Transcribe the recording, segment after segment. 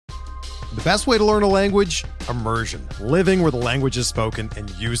The best way to learn a language? Immersion. Living where the language is spoken and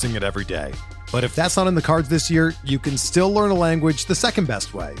using it every day. But if that's not in the cards this year, you can still learn a language the second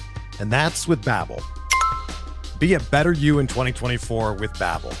best way, and that's with Babbel. Be a better you in 2024 with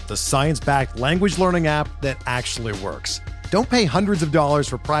Babbel, the science-backed language learning app that actually works. Don't pay hundreds of dollars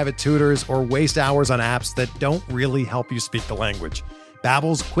for private tutors or waste hours on apps that don't really help you speak the language.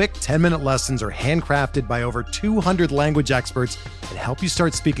 Babbel's quick 10-minute lessons are handcrafted by over 200 language experts and help you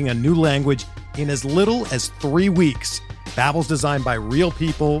start speaking a new language in as little as 3 weeks. Babbel's designed by real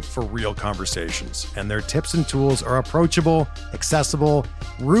people for real conversations, and their tips and tools are approachable, accessible,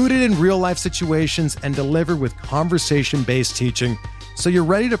 rooted in real-life situations, and delivered with conversation-based teaching, so you're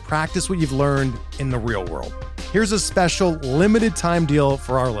ready to practice what you've learned in the real world. Here's a special limited-time deal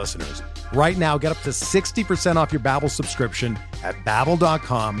for our listeners. Right now, get up to 60% off your Babbel subscription at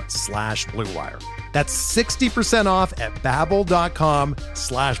babbel.com/Blue Wire. That's 60% off at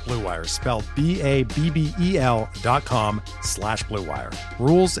babbel.com/Blue Wire, spelled BABBEL.com/Blue Wire.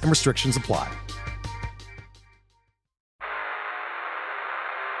 Rules and restrictions apply.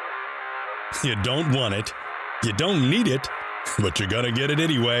 You don't want it. You don't need it, but you're going to get it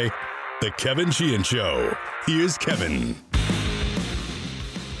anyway. The Kevin Sheehan Show. Here's Kevin.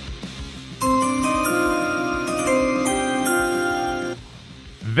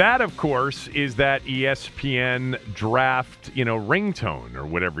 That, of course, is that ESPN draft, ringtone or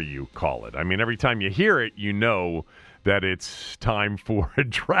whatever you call it. I mean, every time you hear it, you know that it's time for a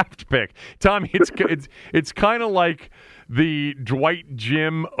draft pick. Tommy, it's kind of like the Dwight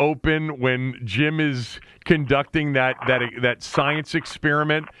Jim Open when Jim is conducting that science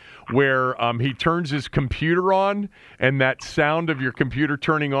experiment where he turns his computer on and that sound of your computer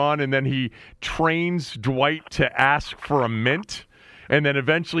turning on, and then he trains Dwight to ask for a mint. And then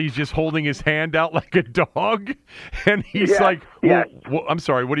eventually he's just holding his hand out like a dog, and he's like, well, "I'm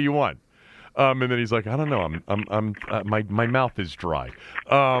sorry, what do you want?" And then he's like, "I don't know. My mouth is dry."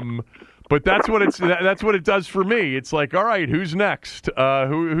 But that's what it does for me. It's like, all right, who's next?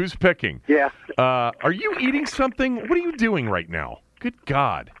 Who's picking? Yeah. Are you eating something? What are you doing right now? Good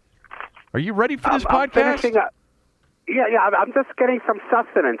God. Are you ready for this podcast? I'm finishing up. Yeah. I'm just getting some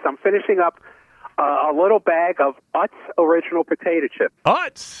sustenance. I'm finishing up a little bag of Utz original potato chips.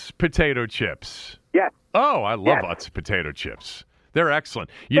 Utz potato chips. Yeah. Oh, I love Utz potato chips. They're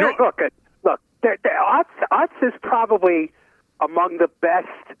excellent. Look. Utz is probably among the best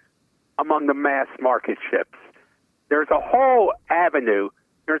among the mass market chips. There's a whole avenue.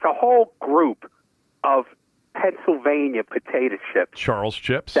 There's a whole group of Pennsylvania potato chips. Charles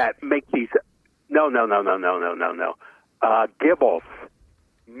chips that make these. No. Gibbles,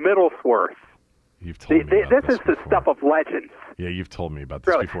 Middlesworth. You've told me about this is the stuff of legends. Yeah, you've told me about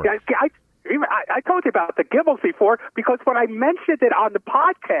this before. I told you about the Gibbles before because when I mentioned it on the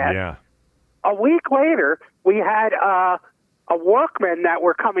podcast, a week later we had a workman that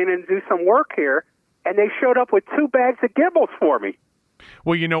were coming in to do some work here, and they showed up with 2 bags of Gibbles for me.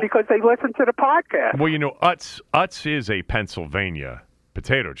 Well, because they listened to the podcast. Well, Utz is a Pennsylvania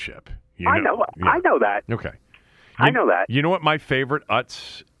potato chip. I know that. Okay. I know that. You know what my favorite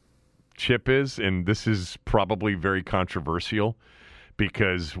Utz chip is, and this is probably very controversial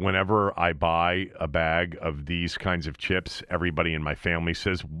because whenever I buy a bag of these kinds of chips, everybody in my family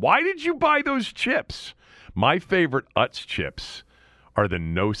says, "Why did you buy those chips?" My favorite Utz chips are the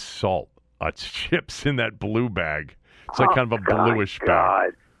no salt Utz chips in that blue bag. It's like kind of a bluish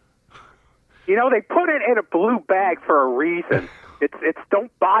bag. They put it in a blue bag for a reason. It's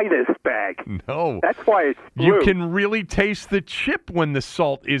don't buy this bag. No. That's why it's blue. You can really taste the chip when the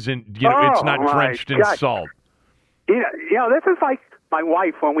salt isn't, it's not drenched in salt. This is like my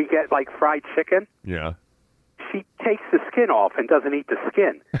wife when we get like fried chicken. Yeah. She takes the skin off and doesn't eat the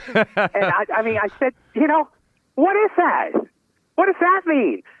skin. And I said, what is that? What does that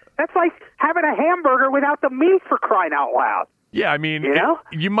mean? That's like having a hamburger without the meat, for crying out loud. Yeah, I mean,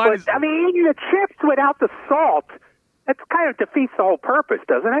 you might. Eating the chips without the salt. That kind of defeats the whole purpose,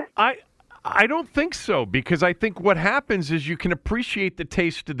 doesn't it? I don't think so, because I think what happens is you can appreciate the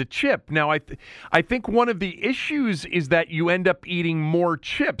taste of the chip. Now, I think one of the issues is that you end up eating more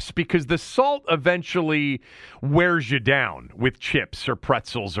chips because the salt eventually wears you down with chips or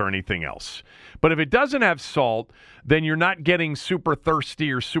pretzels or anything else. But if it doesn't have salt, then you're not getting super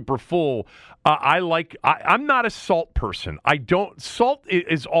thirsty or super full. I'm not a salt person. Salt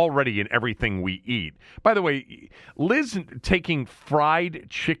is already in everything we eat. By the way, Liz taking fried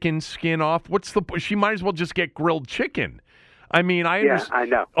chicken skin off. She might as well just get grilled chicken. I mean, I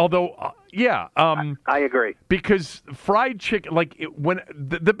know. Although, I agree. Because fried chicken, when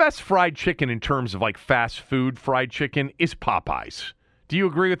the best fried chicken in terms of like fast food fried chicken is Popeyes. Do you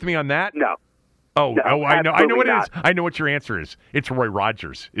agree with me on that? No. Oh, No, I know. I know what it absolutely is. I know what your answer is. It's Roy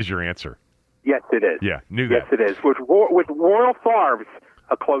Rogers is your answer. Yes, it is. Yeah, knew that. Yes, it is. With Royal Farms,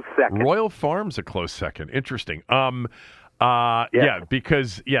 a close second. Royal Farms, a close second. Interesting. Yeah,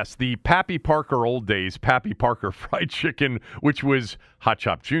 because, yes, the Pappy Parker old days, Pappy Parker Fried Chicken, which was Hot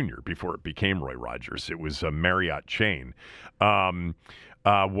Chop Jr. before it became Roy Rogers. It was a Marriott chain.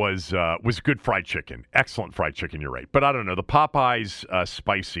 Was good fried chicken. Excellent fried chicken, you're right. But I don't know. The Popeyes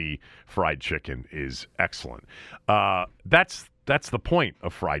spicy fried chicken is excellent. That's the point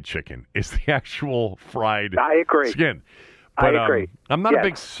of fried chicken, is the actual fried I agree. skin. But, I agree. I'm not Yes. a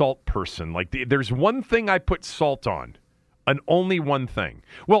big salt person. Like there's one thing I put salt on, and only one thing.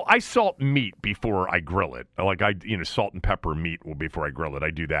 Well, I salt meat before I grill it. Like salt and pepper meat before I grill it.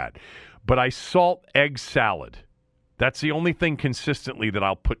 I do that. But I salt egg salad. That's the only thing consistently that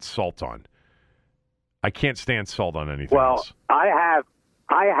I'll put salt on. I can't stand salt on anything else. I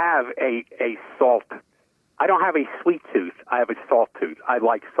have a salt. I don't have a sweet tooth. I have a salt tooth. I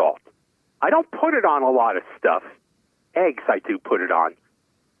like salt. I don't put it on a lot of stuff. Eggs, I do put it on.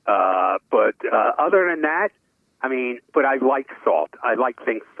 But other than that, but I like salt. I like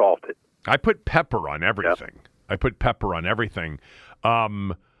things salted. I put pepper on everything. Yep. I put pepper on everything.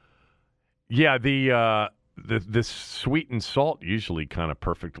 The sweet and salt usually kind of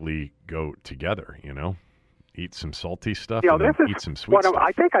perfectly go together, Eat some salty stuff and then eat some sweet stuff.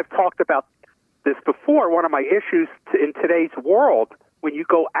 I think I've talked about this before. One of my issues in today's world, when you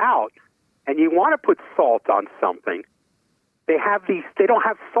go out and you want to put salt on something, they don't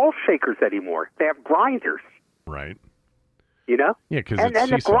have salt shakers anymore. They have grinders. Right. Yeah, because and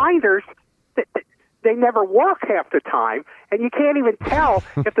the grinders, they never work half the time, and you can't even tell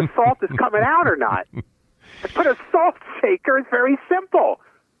if the salt is coming out or not. But a salt shaker is very simple.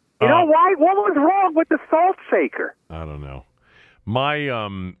 You know why? What was wrong with the salt shaker? I don't know. I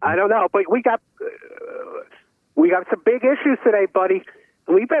don't know, but we got some big issues today, buddy.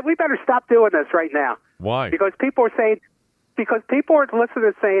 We better stop doing this right now. Why? Because people are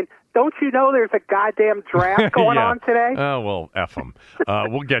listening saying, don't you know there's a goddamn draft going on today? Oh, well, F them.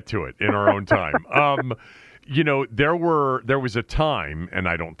 We'll get to it in our own time. There was a time, and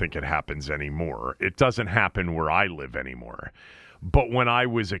I don't think it happens anymore. It doesn't happen where I live anymore. But when I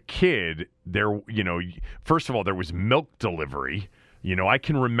was a kid, first of all, there was milk delivery. I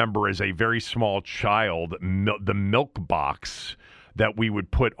can remember as a very small child, the milk box that we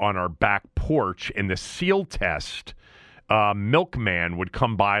would put on our back porch, and the seal test milkman would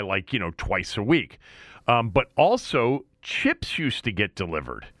come by twice a week. But also chips used to get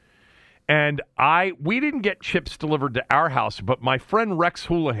delivered. And we didn't get chips delivered to our house, but my friend Rex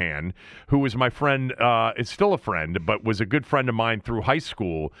Houlihan, who was my friend, is still a friend, but was a good friend of mine through high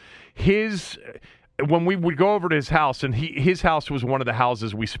school, when we would go over to his house, and his house was one of the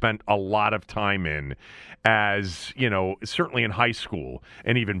houses we spent a lot of time in as, certainly in high school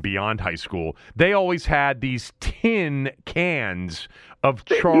and even beyond high school, they always had these tin cans of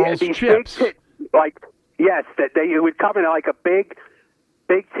Charles chips. It would come in like a big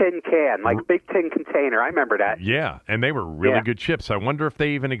tin can, like a big tin container. I remember that. Yeah, and they were really good chips. I wonder if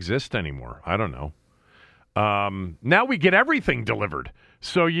they even exist anymore. I don't know. Now we get everything delivered.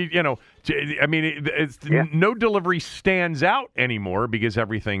 So, no delivery stands out anymore because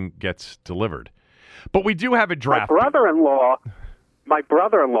everything gets delivered. But we do have a draft. My brother-in-law,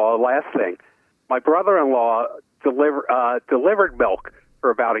 last thing, my brother-in-law delivered milk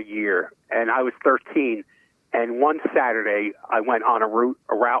for about a year, and I was 13. And one Saturday, I went on a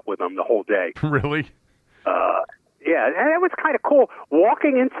route with him the whole day. Really? Yeah, and it was kind of cool.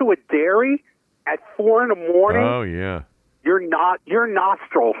 Walking into a dairy at 4 a.m. Oh, yeah. Your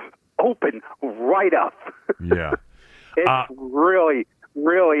nostrils open right up. Yeah. It's really,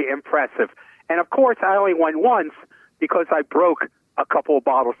 really impressive. And, of course, I only went once because I broke a couple of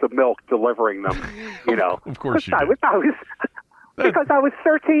bottles of milk delivering them, Of course you did. Because I was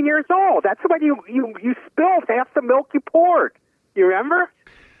 13 years old. That's when you spilled half the milk you poured. You remember?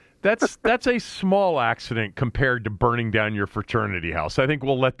 That's a small accident compared to burning down your fraternity house. I think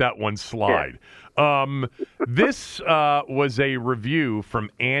we'll let that one slide. Yeah. This was a review from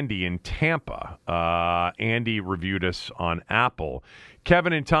Andy in Tampa. Andy reviewed us on Apple.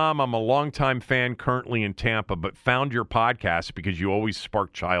 Kevin and Tom, I'm a longtime fan currently in Tampa, but found your podcast because you always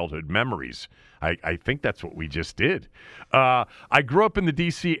spark childhood memories. I think that's what we just did. I grew up in the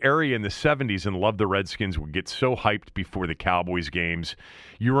D.C. area in the 70s and loved the Redskins. Would get so hyped before the Cowboys games.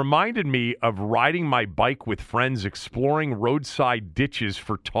 You reminded me of riding my bike with friends exploring roadside ditches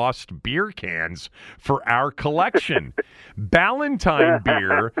for tossed beer cans for our collection. Ballantine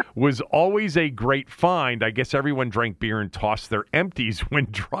beer was always a great find. I guess everyone drank beer and tossed their empties when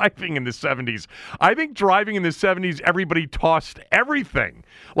driving in the 70s. I think driving in the 70s, everybody tossed everything.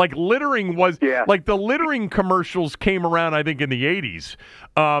 Like littering was, like the littering commercials came around, I think, in the 80s.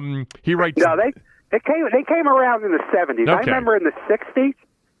 He writes... No, they came around in the 70s. Okay. I remember in the 60s,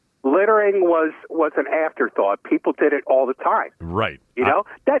 littering was an afterthought. People did it all the time. Right. You know,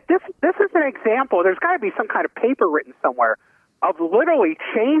 that this is an example. There's got to be some kind of paper written somewhere of literally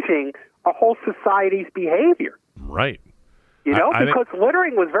changing a whole society's behavior. Right. You know, because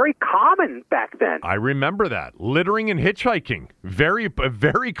littering was very common back then. I remember that. Littering and hitchhiking. Very,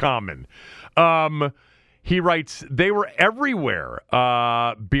 very common. He writes, they were everywhere,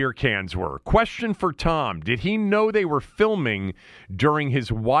 beer cans were. Question for Tom. Did he know they were filming during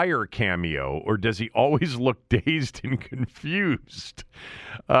his Wire cameo, or does he always look dazed and confused?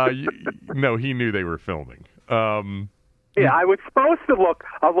 No, he knew they were filming. I was supposed to look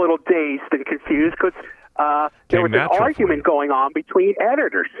a little dazed and confused because there was an argument going on between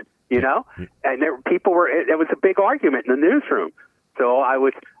editors, you know, and there was a big argument in the newsroom. So I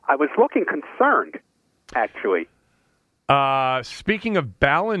was looking concerned. Actually, speaking of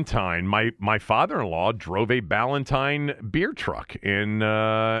Ballantine, my father-in-law drove a Ballantine beer truck in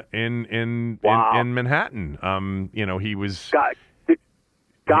Manhattan. You know, he was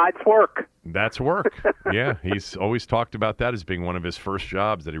God's work. That's work. Yeah, he's always talked about that as being one of his first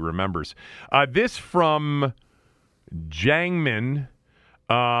jobs that he remembers. This from Jangmin.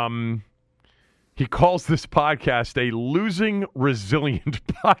 He calls this podcast a losing resilient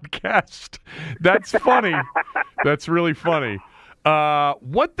podcast. That's funny. That's really funny.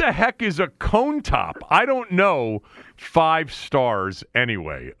 What the heck is a cone top? I don't know. 5 stars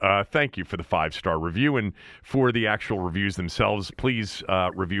anyway. Thank you for the 5-star review. And for the actual reviews themselves, please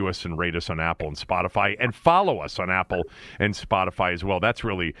review us and rate us on Apple and Spotify, and follow us on Apple and Spotify as well. That's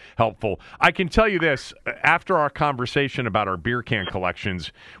really helpful. I can tell you this, after our conversation about our beer can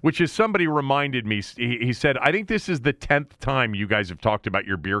collections, which is somebody reminded me, he said, I think this is the 10th time you guys have talked about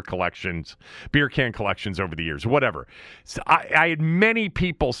your beer can collections over the years, whatever. So I had many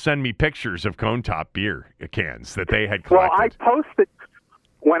people send me pictures of cone top beer cans that they had collected. Well,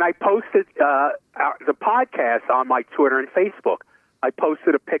 when I posted the podcast on my Twitter and Facebook, I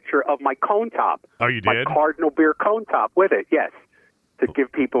posted a picture of my cone top. Oh, you did? My Cardinal beer cone top with it, yes, to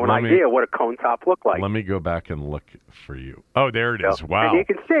give people an idea what a cone top looked like. Let me go back and look for you. Oh, there it is. Wow. And you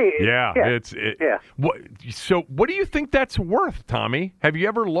can see. So what do you think that's worth, Tommy? Have you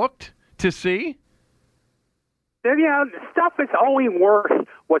ever looked to see? Yeah, stuff is only worth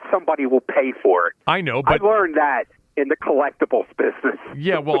what somebody will pay for it. I know, but I learned that in the collectibles business.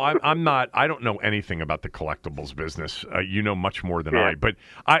 Yeah, well, I'm not. I don't know anything about the collectibles business. You know much more than I. But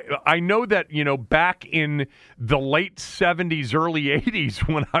I know that back in the late '70s, early '80s,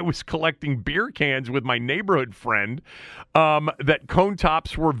 when I was collecting beer cans with my neighborhood friend, that cone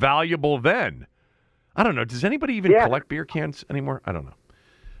tops were valuable then. I don't know. Does anybody even collect beer cans anymore? I don't know.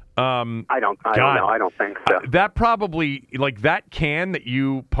 I don't know. I don't think so. That probably, like that can that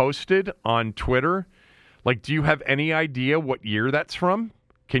you posted on Twitter, like, do you have any idea what year that's from?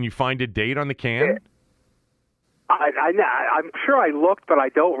 Can you find a date on the can? I'm sure I looked, but I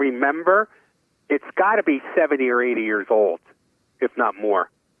don't remember. It's got to be 70 or 80 years old, if not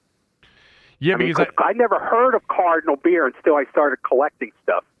more. Yeah, because I never heard of Cardinal beer until I started collecting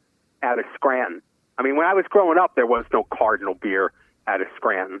stuff out of Scranton. I mean, when I was growing up, there was no Cardinal beer out of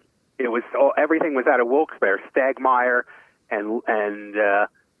Scranton. It was everything was out of Wilkes-Barre, Stagmeyer and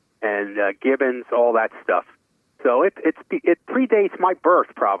Gibbons, all that stuff. So it predates my birth,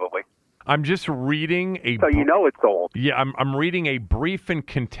 probably. I'm just reading so you know it's old. Yeah, I'm reading a brief and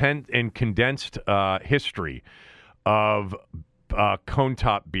condensed history of cone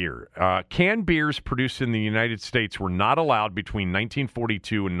top beer. Canned beers produced in the United States were not allowed between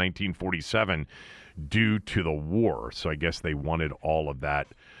 1942 and 1947 due to the war. So I guess they wanted all of that,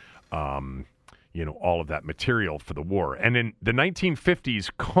 all of that material for the war. And in the 1950s,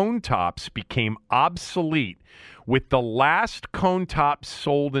 cone tops became obsolete, with the last cone tops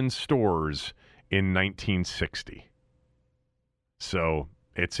sold in stores in 1960. So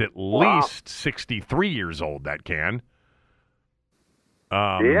it's at least 63 years old, that can.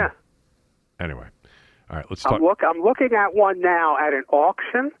 Yeah. Anyway. All right, let's talk. I'm looking at one now at an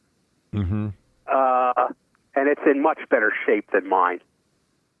auction. Mm-hmm. And it's in much better shape than mine.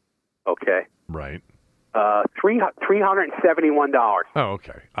 Okay. Right. $371. Oh,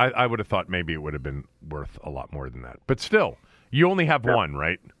 okay. I would have thought maybe it would have been worth a lot more than that. But still, you only have one,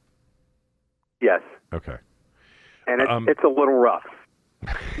 right? Yes. Okay. And it's a little rough.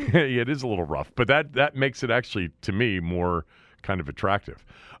 It is a little rough, but that makes it actually, to me, more kind of attractive.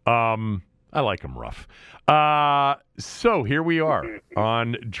 I like them rough. So here we are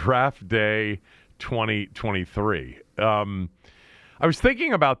on draft day 2023. I was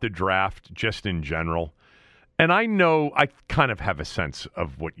thinking about the draft just in general, and I know I kind of have a sense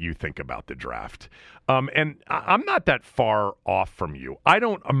of what you think about the draft. And I'm not that far off from you. I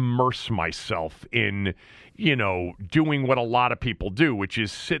don't immerse myself in, doing what a lot of people do, which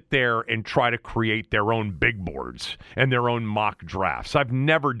is sit there and try to create their own big boards and their own mock drafts. I've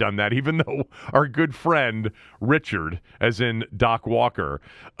never done that, even though our good friend Richard, as in Doc Walker,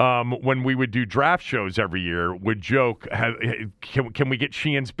 when we would do draft shows every year, would joke, can we get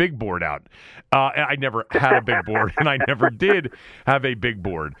Sheehan's big board out? I never had a big board, and I never did have a big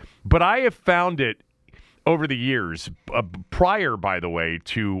board. But I have found it over the years, prior, by the way,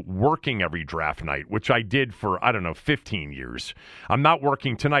 to working every draft night, which I did for, 15 years. I'm not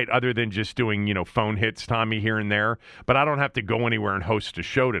working tonight other than just doing, phone hits, Tommy, here and there, but I don't have to go anywhere and host a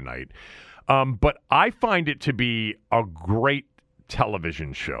show tonight. But I find it to be a great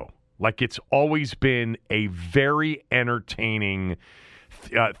television show. Like, it's always been a very entertaining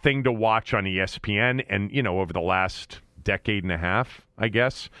thing to watch on ESPN and, over the last decade and a half, I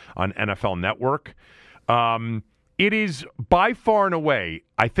guess, on NFL Network. It is by far and away,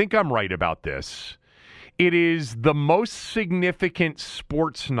 I think I'm right about this, it is the most significant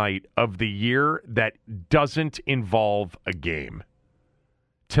sports night of the year that doesn't involve a game.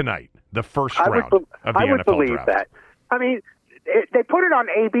 Tonight, the first round of the NFL draft. I would believe that. I mean, they put it on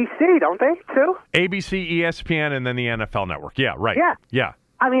ABC, don't they, too? ABC, ESPN, and then the NFL Network. Yeah, right. Yeah.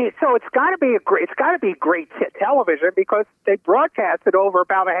 I mean, so it's got to be great television because they broadcast it over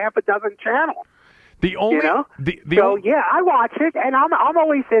about a half a dozen channels. I watch it, and I'm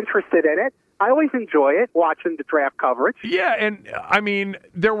always interested in it. I always enjoy it, watching the draft coverage. Yeah, and I mean,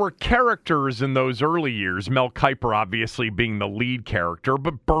 there were characters in those early years, Mel Kiper obviously being the lead character,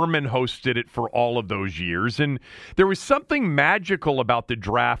 but Berman hosted it for all of those years. And there was something magical about the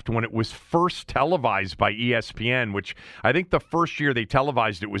draft when it was first televised by ESPN, which I think the first year they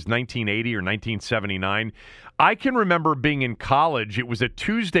televised it was 1980 or 1979. I can remember being in college. It was a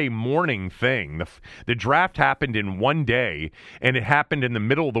Tuesday morning thing. The draft happened in one day, and it happened in the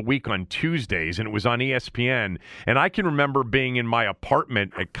middle of the week on Tuesdays, and it was on ESPN. And I can remember being in my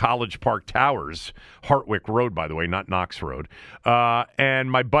apartment at College Park Towers, Hartwick Road, by the way, not Knox Road, and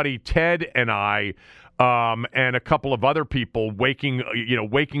my buddy Ted and I and a couple of other people waking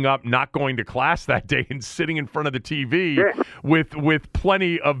up, not going to class that day and sitting in front of the TV with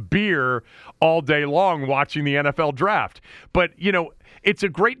plenty of beer all day long watching the NFL draft. But, it's a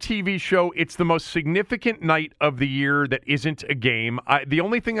great TV show. It's the most significant night of the year that isn't a game. The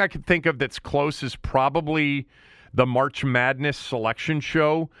only thing I can think of that's close is probably the March Madness selection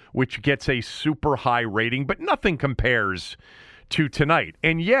show, which gets a super high rating, but nothing compares to tonight.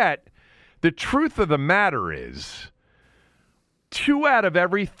 And yet, the truth of the matter is, 2 out of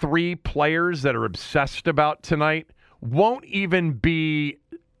every 3 players that are obsessed about tonight won't even be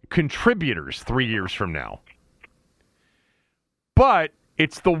contributors 3 years from now. But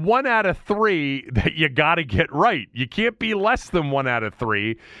it's the 1 out of 3 that you got to get right. You can't be less than 1 out of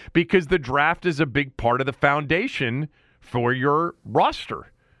 3 because the draft is a big part of the foundation for your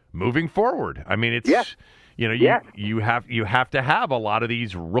roster moving forward. I mean, it's... Yeah. You have to have a lot of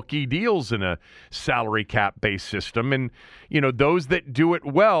these rookie deals in a salary cap based system, and those that do it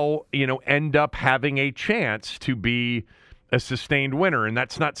well, end up having a chance to be a sustained winner, and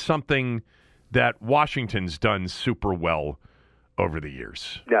that's not something that Washington's done super well over the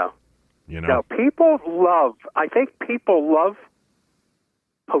years. No, no. I think people love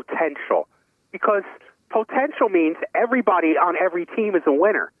potential because potential means everybody on every team is a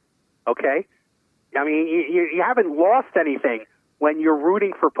winner. Okay. I mean, you haven't lost anything when you're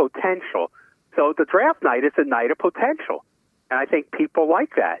rooting for potential. So the draft night is a night of potential, and I think people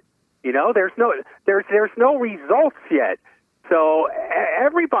like that. There's no results yet, so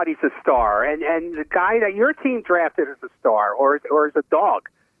everybody's a star, and the guy that your team drafted is a star or is a dog,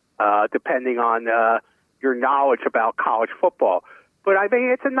 depending on your knowledge about college football. But I mean,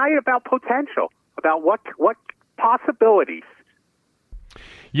 it's a night about potential, about what possibilities.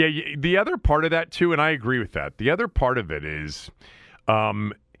 Yeah, the other part of that, too, and I agree with that, the other part of it is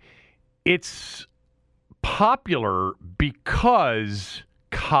it's popular because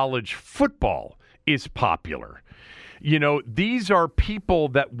college football is popular. these are people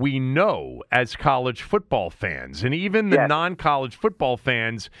that we know as college football fans. And even the non-college football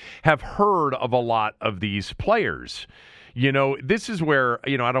fans have heard of a lot of these players. This is where,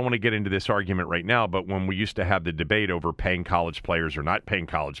 I don't want to get into this argument right now, but when we used to have the debate over paying college players or not paying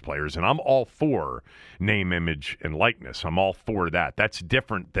college players, and I'm all for name, image, and likeness. I'm all for that. That's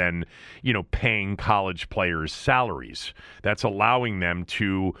different than, paying college players salaries. That's allowing them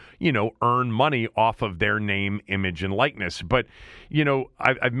to, earn money off of their name, image, and likeness. But,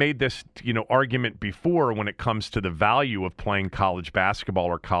 I've made this, argument before when it comes to the value of playing college basketball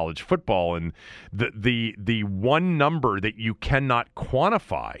or college football, and the one number that you cannot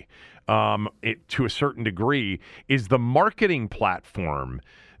quantify it to a certain degree is the marketing platform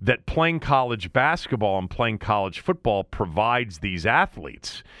that playing college basketball and playing college football provides these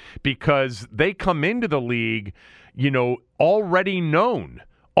athletes, because they come into the league, already known,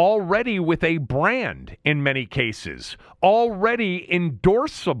 already with a brand in many cases, already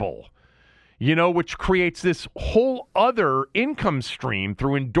endorsable, which creates this whole other income stream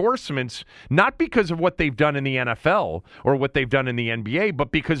through endorsements, not because of what they've done in the NFL or what they've done in the NBA,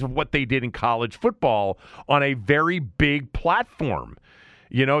 but because of what they did in college football on a very big platform.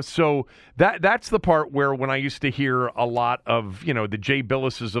 So that's the part where when I used to hear a lot of, the Jay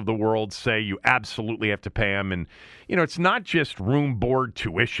Billises of the world say you absolutely have to pay them. And, it's not just room, board,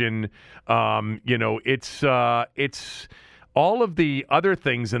 tuition. It's all of the other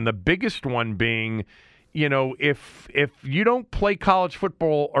things, and the biggest one being, if you don't play college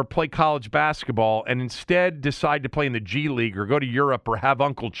football or play college basketball and instead decide to play in the G League or go to Europe or have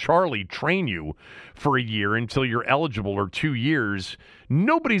Uncle Charlie train you for a year until you're eligible, or 2 years,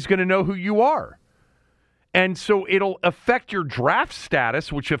 nobody's going to know who you are. And so it'll affect your draft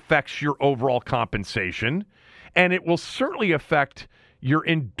status, which affects your overall compensation, and it will certainly affect your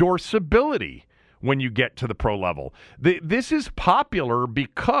endorsability when you get to the pro level. This is popular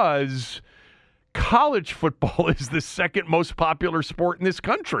because college football is the second most popular sport in this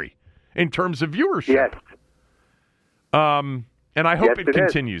country in terms of viewership. Yes. And I hope it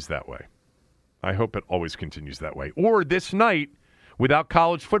continues that way. I hope it always continues that way. Or this night, without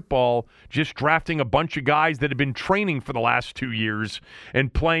college football, just drafting a bunch of guys that have been training for the last 2 years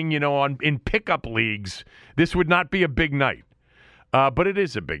and playing, in pickup leagues, this would not be a big night. But it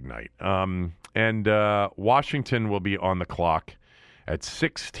is a big night. And Washington will be on the clock at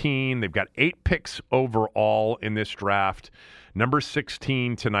 16. They've got 8 picks overall in this draft. Number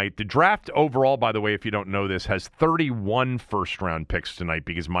 16 tonight. The draft overall, by the way, if you don't know this, has 31 first-round picks tonight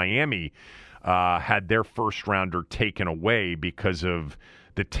because Miami had their first-rounder taken away because of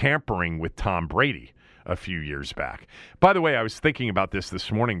the tampering with Tom Brady a few years back. By the way, I was thinking about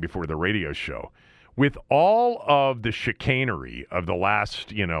this morning before the radio show. With all of the chicanery of the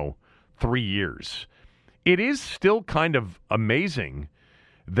last, 3 years, it is still kind of amazing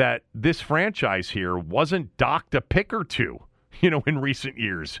that this franchise here wasn't docked a pick or two, in recent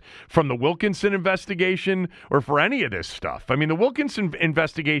years from the Wilkinson investigation or for any of this stuff. I mean, the Wilkinson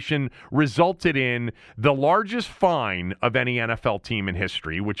investigation resulted in the largest fine of any NFL team in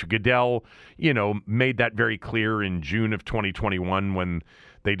history, which Goodell, made that very clear in June of 2021 when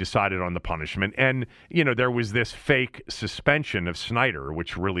they decided on the punishment. And, there was this fake suspension of Snyder,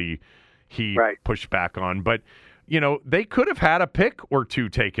 which really he pushed back on. But, they could have had a pick or two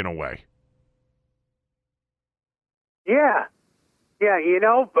taken away. Yeah. Yeah,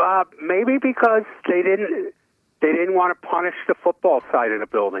 maybe because they didn't want to punish the football side of the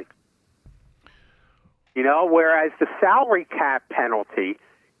building. Whereas the salary cap penalty,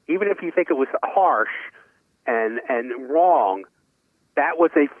 even if you think it was harsh and wrong, that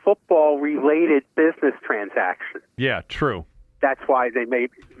was a football-related business transaction. Yeah, true. That's why they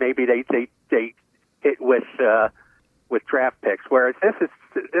maybe they hit with draft picks. Whereas this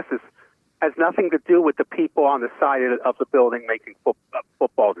has nothing to do with the people on the side of the building making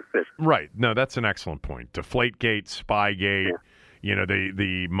football decisions. Right. No, that's an excellent point. Deflategate, Spygate,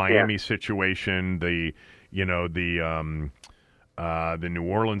 the Miami situation, the New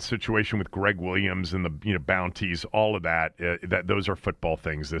Orleans situation with Greg Williams and the bounties, all of that. Those are football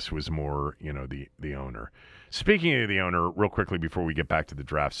things. This was more the owner. Speaking of the owner, real quickly before we get back to the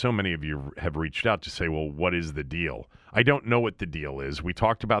draft, so many of you have reached out to say, well, what is the deal? I don't know what the deal is. We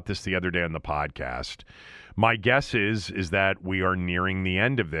talked about this the other day on the podcast. My guess is that we are nearing the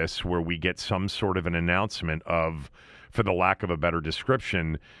end of this where we get some sort of an announcement of, for the lack of a better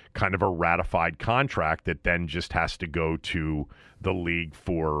description, kind of a ratified contract that then just has to go to the league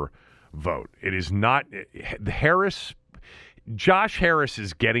for vote. It is not Josh Harris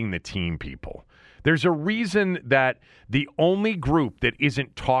is getting the team, people. There's a reason that the only group that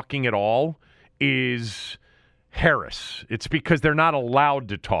isn't talking at all is Harris. It's because they're not allowed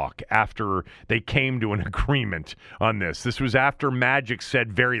to talk after they came to an agreement on this. This was after Magic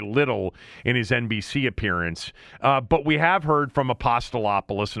said very little in his NBC appearance. But we have heard from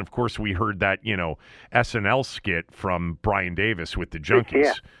Apostolopoulos, and of course we heard that, SNL skit from Brian Davis with the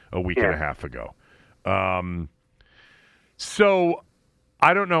Junkies a week and a half ago. So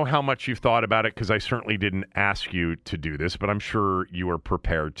I don't know how much you've thought about it because I certainly didn't ask you to do this, but I'm sure you are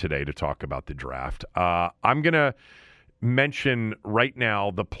prepared today to talk about the draft. I'm going to mention right now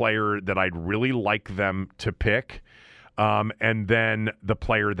the player that I'd really like them to pick, and then the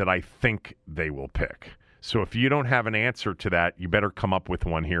player that I think they will pick. So if you don't have an answer to that, you better come up with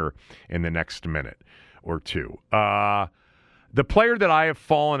one here in the next minute or two. The player that I have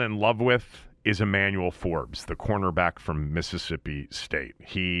fallen in love with is Emmanuel Forbes, the cornerback from Mississippi State.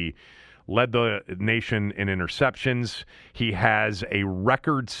 He led the nation in interceptions. He has a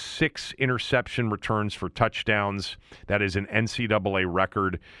record 6 interception returns for touchdowns. That is an NCAA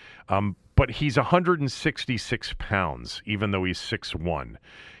record. But he's 166 pounds, even though he's 6'1".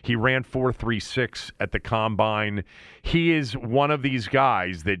 He ran 4.36 at the combine. He is one of these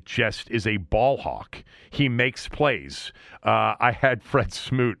guys that just is a ball hawk. He makes plays. I had Fred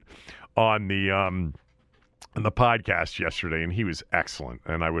Smoot on the podcast yesterday, and he was excellent.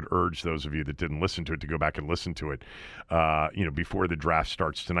 And I would urge those of you that didn't listen to it to go back and listen to it, before the draft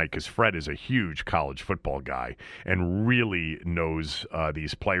starts tonight, because Fred is a huge college football guy and really knows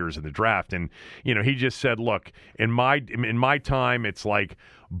these players in the draft. And he just said, "Look, in my time, it's like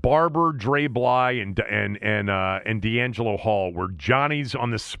Barber, Dre Bly, and D'Angelo Hall were Johnnies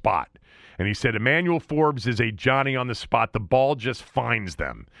on the spot." And he said, Emmanuel Forbes is a Johnny on the spot. The ball just finds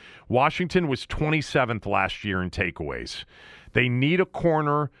them. Washington was 27th last year in takeaways. They need a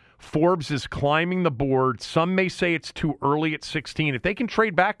corner. Forbes is climbing the board. Some may say it's too early at 16. If they can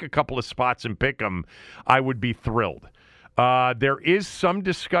trade back a couple of spots and pick him, I would be thrilled. There is some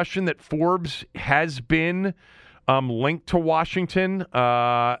discussion that Forbes has been linked to Washington,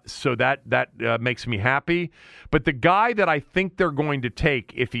 so that makes me happy. But the guy that I think they're going to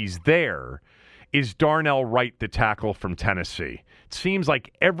take, if he's there, is Darnell Wright, the tackle from Tennessee. It seems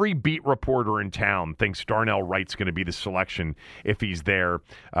like every beat reporter in town thinks Darnell Wright's going to be the selection if he's there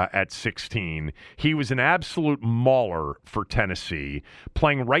at 16. He was an absolute mauler for Tennessee,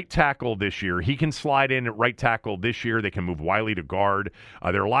 playing right tackle this year. He can slide in at right tackle this year. They can move Wiley to guard.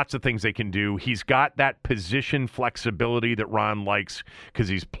 There are lots of things they can do. He's got that position flexibility that Ron likes because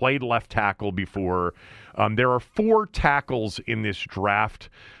he's played left tackle before. There are 4 tackles in this draft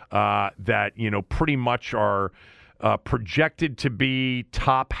that, pretty much are projected to be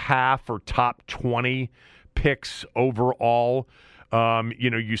top half or top 20 picks overall.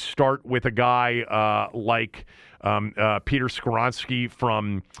 You start with a guy like Peter Skoronski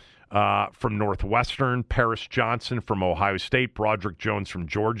from Northwestern, Paris Johnson from Ohio State, Broderick Jones from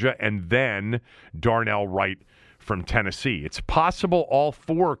Georgia, and then Darnell Wright from Tennessee. It's possible all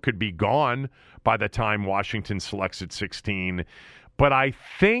 4 could be gone by the time Washington selects at 16. But I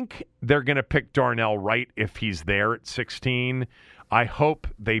think they're going to pick Darnell Wright if he's there at 16. I hope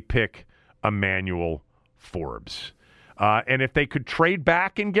they pick Emmanuel Forbes. And if they could trade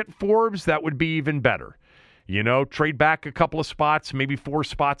back and get Forbes, that would be even better. Trade back a couple of spots, maybe 4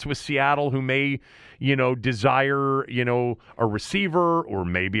 spots with Seattle, who may, desire, a receiver or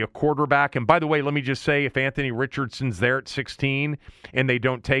maybe a quarterback. And by the way, let me just say, if Anthony Richardson's there at 16 and they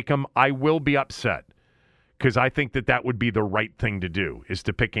don't take him, I will be upset. Because I think that would be the right thing to do, is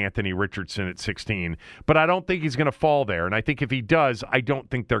to pick Anthony Richardson at 16. But I don't think he's going to fall there. And I think if he does, I don't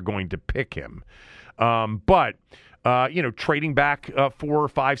think they're going to pick him. But trading back 4 or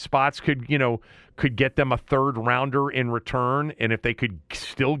 5 spots could get them a 3rd rounder in return. And if they could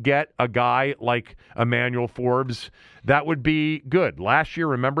still get a guy like Emmanuel Forbes, that would be good. Last year,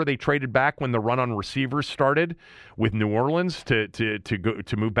 remember, they traded back when the run on receivers started with New Orleans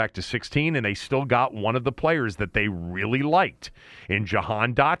to move back to 16, and they still got one of the players that they really liked in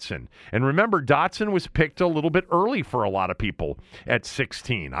Jahan Dotson. And remember, Dotson was picked a little bit early for a lot of people at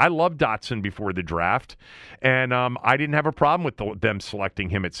 16. I loved Dotson before the draft, and I didn't have a problem with them selecting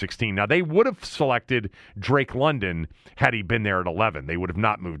him at 16. Now, they would have selected Drake London had he been there at 11. They would have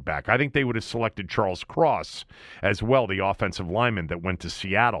not moved back. I think they would have selected Charles Cross as well, the offensive lineman that went to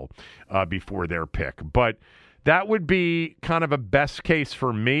Seattle before their pick. But that would be kind of a best case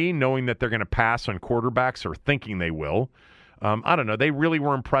for me, knowing that they're going to pass on quarterbacks or thinking they will. I don't know. They really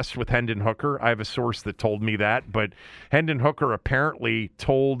were impressed with Hendon Hooker. I have a source that told me that. But Hendon Hooker apparently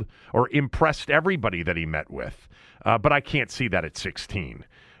told or impressed everybody that he met with. But I can't see that at 16.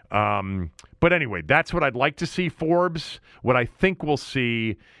 But anyway, that's what I'd like to see Forbes. What I think we'll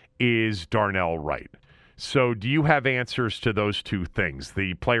see is Darnell Wright. So do you have answers to those two things,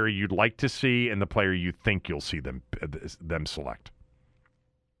 the player you'd like to see and the player you think you'll see them select?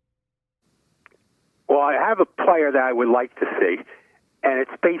 Well, I have a player that I would like to see, and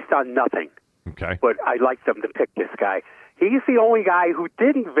it's based on nothing. Okay. But I'd like them to pick this guy. He's the only guy who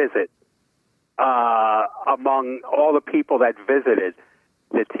didn't visit among all the people that visited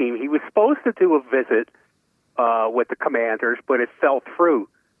the team. He was supposed to do a visit with the Commanders, but it fell through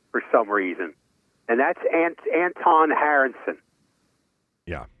for some reason. And that's Anton Harrison.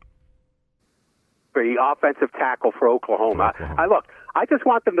 Yeah. For the offensive tackle for Oklahoma. I just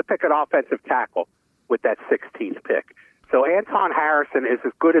want them to pick an offensive tackle with that 16th pick. So Anton Harrison is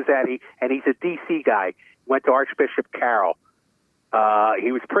as good as any, and he's a D.C. guy. Went to Archbishop Carroll.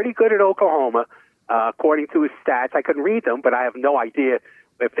 He was pretty good at Oklahoma, according to his stats. I couldn't read them, but I have no idea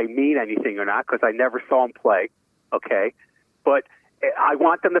if they mean anything or not because I never saw him play. Okay, but I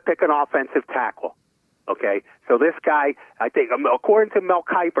want them to pick an offensive tackle. Okay, so this guy, I think, according to Mel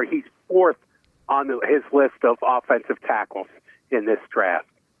Kiper, he's fourth on his list of offensive tackles in this draft.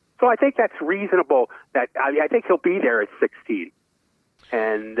 So I think that's reasonable. That I think he'll be there at 16,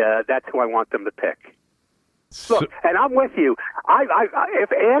 and that's who I want them to pick. Look, and I'm with you.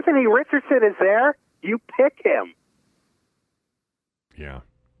 If Anthony Richardson is there, you pick him. Yeah.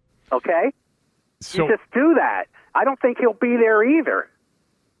 Okay? So, you just do that. I don't think he'll be there either.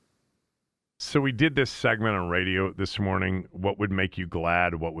 So we did this segment on radio this morning, what would make you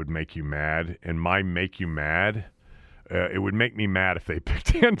glad, what would make you mad? And my make you mad, it would make me mad if they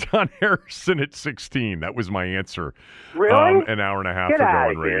picked Anton Harrison at 16. That was my answer. Really? An hour and a half Get ago out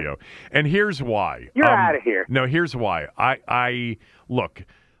on of radio. And here's why. You're out of here. No, here's why. I look,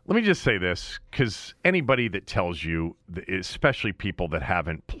 let me just say this, because anybody that tells you, especially people that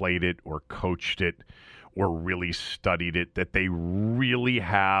haven't played it or coached it or really studied it, that they really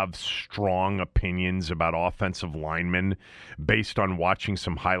have strong opinions about offensive linemen based on watching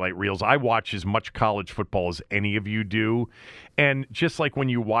some highlight reels. I watch as much college football as any of you do. And just like when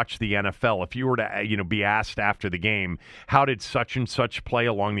you watch the NFL, if you were to be asked after the game, how did such and such play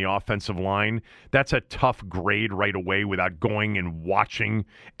along the offensive line? That's a tough grade right away without going and watching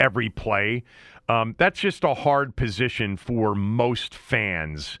every play. That's just a hard position for most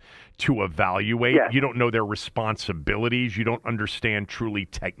fans to evaluate. Yes. You don't know their responsibilities. You don't understand truly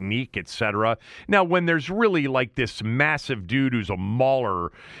technique, etc. Now, when there's really like this massive dude who's a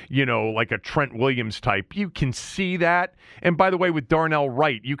mauler, like a Trent Williams type, you can see that. And by the way, with Darnell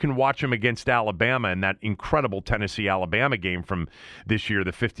Wright, you can watch him against Alabama in that incredible Tennessee-Alabama game from this year,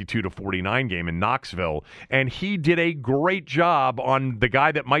 the 52-49 game in Knoxville. And he did a great job on the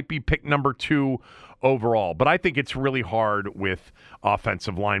guy that might be picked number 2 overall. But I think it's really hard with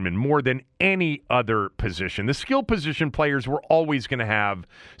offensive linemen more than any other position. The skill position players we're always going to have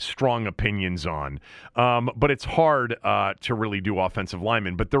strong opinions on. But it's hard to really do offensive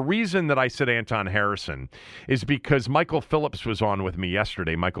linemen. But the reason that I said Anton Harrison is because Michael Phillips was on with me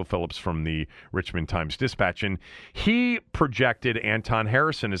yesterday, Michael Phillips from the Richmond Times-Dispatch, and he projected Anton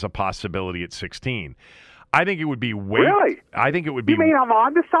Harrison as a possibility at 16. I think it would be way. Really? I think it would be. You mean I'm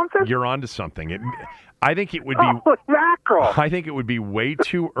on to something? You're on to something. I think it would be. Oh, mackerel. I think it would be way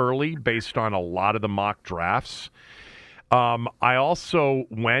too early based on a lot of the mock drafts. I also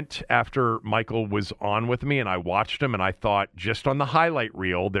went after Michael was on with me, and I watched him, and I thought just on the highlight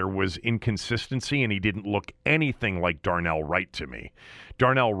reel there was inconsistency, and he didn't look anything like Darnell Wright to me.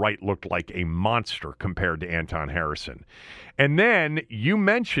 Darnell Wright looked like a monster compared to Anton Harrison. And then you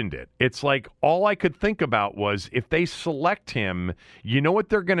mentioned it. It's like all I could think about was if they select him, you know what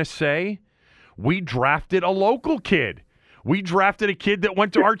they're going to say? We drafted a local kid. We drafted a kid that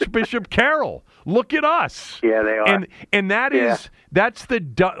went to Archbishop Carroll. Look at us. Yeah, they are. And that's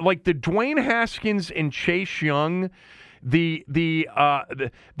the like the Dwayne Haskins and Chase Young, the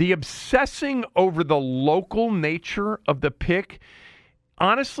obsessing over the local nature of the pick.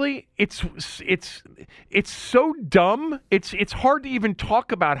 Honestly, it's so dumb. It's hard to even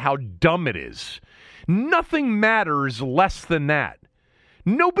talk about how dumb it is. Nothing matters less than that.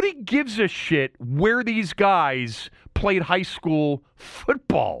 Nobody gives a shit where these guys played high school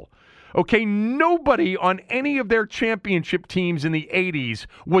football. Okay, nobody on any of their championship teams in the 80s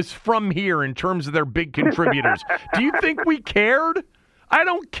was from here in terms of their big contributors. Do you think we cared? I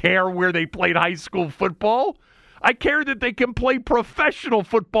don't care where they played high school football. I care that they can play professional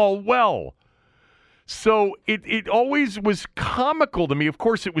football well. So it always was comical to me. Of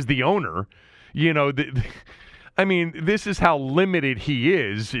course, it was the owner. I mean, this is how limited he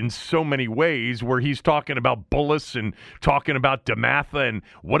is in so many ways, where he's talking about Bullis and talking about DeMatha and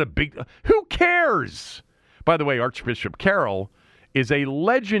what a big... Who cares? By the way, Archbishop Carroll is a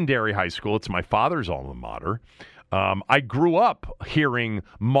legendary high school. It's my father's alma mater. I grew up hearing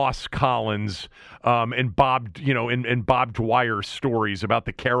Moss Collins and Bob, and Bob Dwyer stories about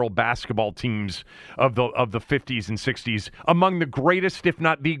the Carroll basketball teams of the 50s and 60s, among the greatest, if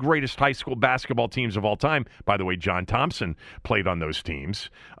not the greatest, high school basketball teams of all time. By the way, John Thompson played on those teams,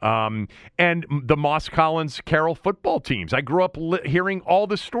 and the Moss Collins Carroll football teams. I grew up hearing all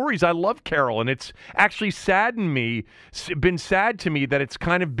the stories. I love Carroll, and it's actually been sad to me that it's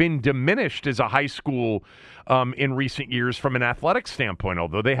kind of been diminished as a high school in recent years from an athletic standpoint,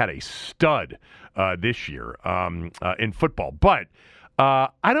 although they had a stud this year in football. But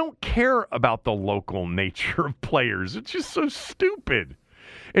I don't care about the local nature of players. It's just so stupid.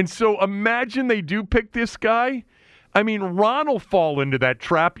 And so imagine they do pick this guy. I mean, Ron will fall into that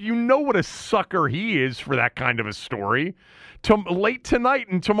trap. You know what a sucker he is for that kind of a story. Late tonight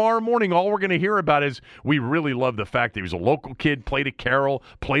and tomorrow morning, all we're going to hear about is we really love the fact that he was a local kid, played at Carroll,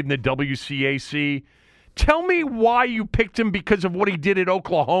 played in the WCAC. Tell me why you picked him because of what he did at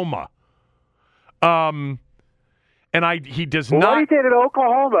Oklahoma. He does not. What he did at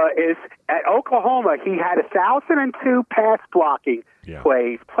Oklahoma is, at Oklahoma, he had 1,002 pass blocking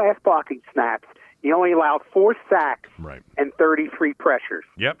plays, pass blocking snaps. He only allowed 4 sacks and 33 pressures.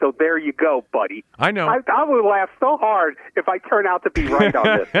 Yep. So there you go, buddy. I know. I would laugh so hard if I turn out to be right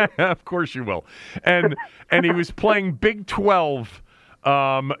on this. Of course you will. And he was playing Big 12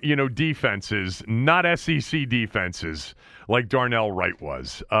 defenses, not SEC defenses like Darnell Wright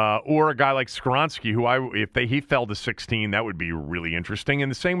was, or a guy like Skoronski, who he fell to 16, that would be really interesting. And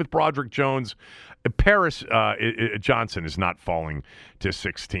the same with Broderick Jones. Paris Johnson is not falling to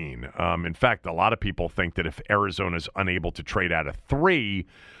 16. In fact, a lot of people think that if Arizona's unable to trade out of 3,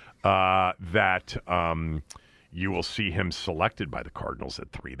 that you will see him selected by the Cardinals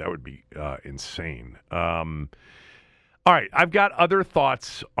at 3. That would be insane. All right, I've got other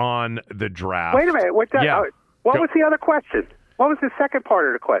thoughts on the draft. Wait a minute. What was the other question? What was the second part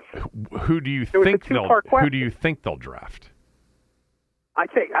of the question? Who do you think they'll draft? I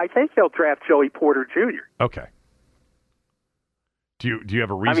think they'll draft Joey Porter Jr. Okay. Do you have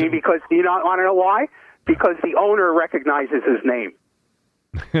a reason? I mean, because you don't want to know why? Because the owner recognizes his name.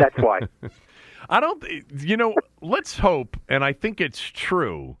 That's why. Let's hope, and I think it's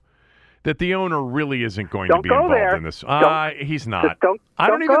true, that the owner really isn't going to be involved in this. He's not. I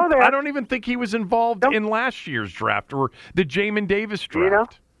don't even think he was involved in last year's draft or the Jamin Davis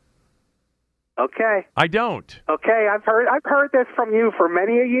draft. Okay. I don't. Okay, I've heard this from you for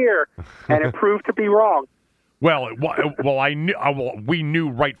many a year, and it proved to be wrong. Well, we knew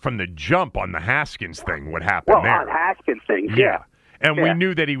right from the jump on the Haskins thing what happened there. Well, on Haskins thing, yeah. And we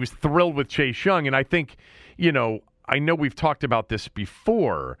knew that he was thrilled with Chase Young, and I think, I know we've talked about this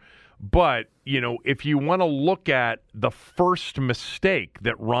before, but, if you want to look at the first mistake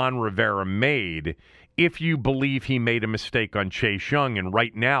that Ron Rivera made, if you believe he made a mistake on Chase Young, and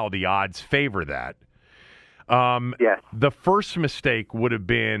right now the odds favor that, the first mistake would have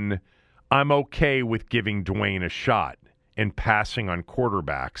been, I'm okay with giving Dwayne a shot and passing on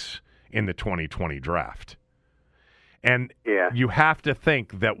quarterbacks in the 2020 draft. And you have to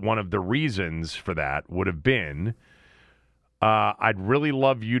think that one of the reasons for that would have been, I'd really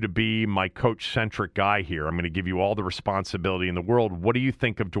love you to be my coach-centric guy here. I'm going to give you all the responsibility in the world. What do you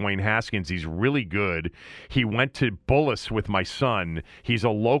think of Dwayne Haskins? He's really good. He went to Bullis with my son. He's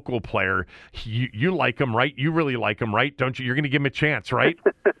a local player. You like him, right? You really like him, right? Don't you? You're going to give him a chance, right?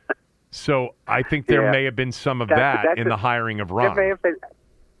 So I think there may have been some of that in the hiring of Ron. There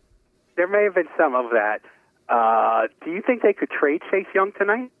may have been some of that. Do you think they could trade Chase Young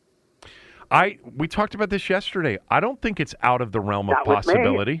tonight? We talked about this yesterday. I don't think it's out of the realm of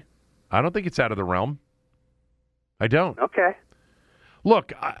possibility. I don't think it's out of the realm. I don't. Okay.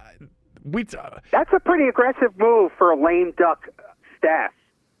 Look, that's a pretty aggressive move for a lame duck staff.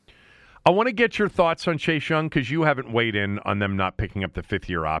 I want to get your thoughts on Chase Young because you haven't weighed in on them not picking up the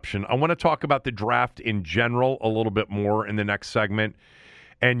 5th-year option. I want to talk about the draft in general a little bit more in the next segment.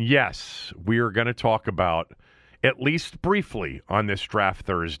 And yes, we are going to talk about, at least briefly on this Draft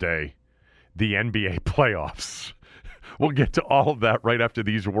Thursday, the NBA playoffs. We'll get to all of that right after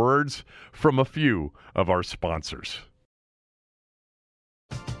these words from a few of our sponsors.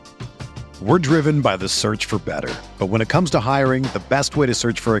 We're driven by the search for better. But when it comes to hiring, the best way to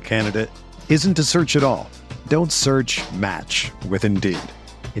search for a candidate isn't to search at all. Don't search, match with Indeed.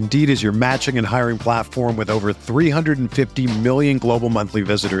 Indeed is your matching and hiring platform with over 350 million global monthly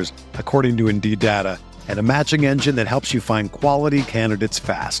visitors, according to Indeed data, and a matching engine that helps you find quality candidates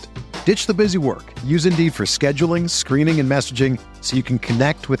fast. Ditch the busy work. Use Indeed for scheduling, screening, and messaging so you can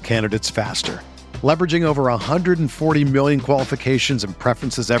connect with candidates faster. Leveraging over 140 million qualifications and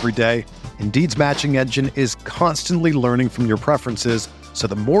preferences every day, Indeed's matching engine is constantly learning from your preferences, so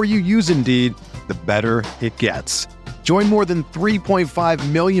the more you use Indeed, the better it gets. Join more than 3.5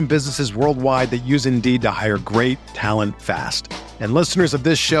 million businesses worldwide that use Indeed to hire great talent fast. And listeners of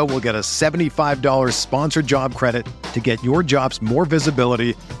this show will get a $75 sponsored job credit to get your jobs more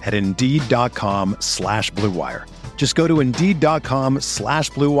visibility at Indeed.com/Blue Wire. Just go to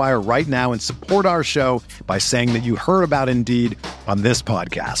Indeed.com/Blue Wire right now and support our show by saying that you heard about Indeed on this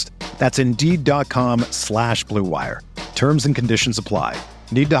podcast. That's Indeed.com/Blue Wire. Terms and conditions apply.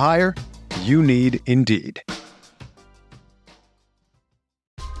 Need to hire? You need Indeed.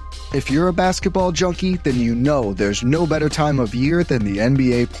 If you're a basketball junkie, then you know there's no better time of year than the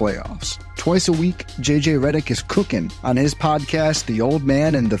NBA playoffs. Twice a week, JJ Redick is cooking on his podcast, The Old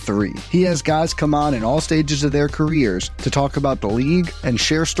Man and the Three. He has guys come on in all stages of their careers to talk about the league and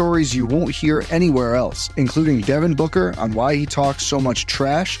share stories you won't hear anywhere else, including Devin Booker on why he talks so much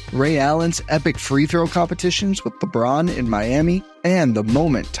trash, Ray Allen's epic free throw competitions with LeBron in Miami, and the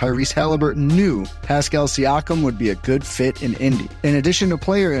moment Tyrese Halliburton knew Pascal Siakam would be a good fit in Indy. In addition to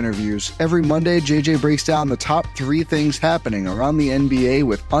player interviews, every Monday JJ breaks down the top 3 things happening around the NBA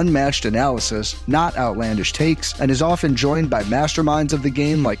with unmatched analysis, not outlandish takes, and is often joined by masterminds of the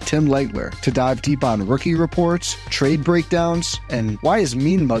game like Tim Legler to dive deep on rookie reports, trade breakdowns, and why is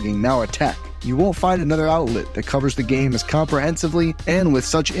mean mugging now a tech. You won't find another outlet that covers the game as comprehensively and with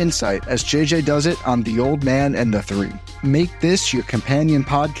such insight as JJ does it on The Old Man and the Three. Make this your companion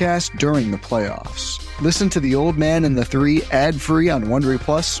podcast during the playoffs. Listen to The Old Man and the Three ad-free on Wondery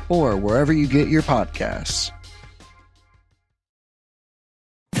Plus or wherever you get your podcasts.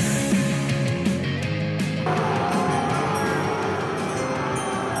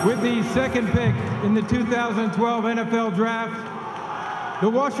 With the second pick in the 2012 NFL Draft, the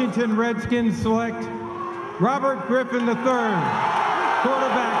Washington Redskins select Robert Griffin III,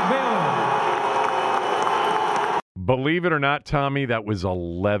 quarterback, Baylor. Believe it or not, Tommy, that was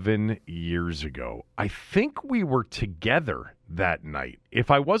 11 years ago. I think we were together that night.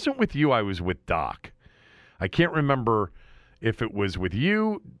 If I wasn't with you, I was with Doc. I can't remember if it was with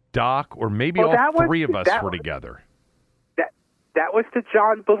you, Doc, or maybe all three of us were together. That was the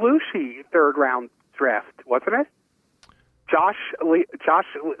John Belushi third-round draft, wasn't it? Josh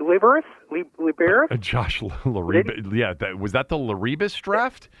Liberis? Josh Laribis. Yeah, was that the Laribis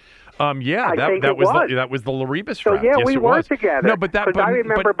draft? I think that was the Laribis draft. So yeah, yes, we were together. No, but I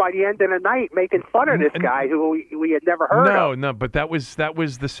remember by the end of the night making fun of this guy who we had never heard of. No, but that was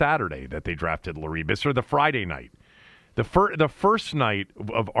the Saturday that they drafted Laribis, or the Friday night, the first night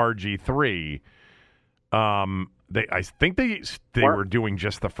of RG3. I think they were doing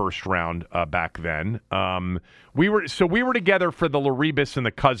just the first round back then. We were together for the Laribis and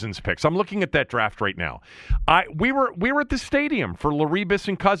the Cousins picks. I'm looking at that draft right now. We were at the stadium for Laribis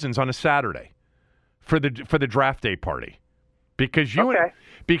and Cousins on a Saturday for the draft day party because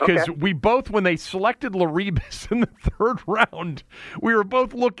we both, when they selected Laribis in the third round, we were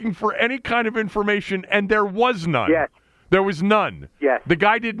both looking for any kind of information, and there was none. Yes. There was none. Yes. The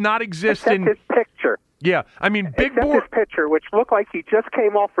guy did not exist Except his picture. Yeah, I mean, big board. board. His picture, which looked like he just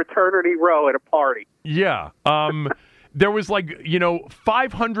came off fraternity row at a party. Yeah, there was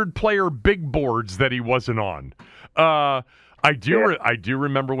 500 player big boards that he wasn't on. I do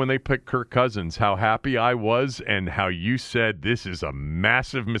remember when they picked Kirk Cousins, how happy I was, and how you said this is a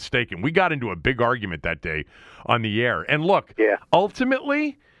massive mistake, and we got into a big argument that day on the air. And look,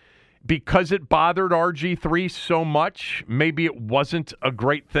 ultimately, because it bothered RG3 so much, maybe it wasn't a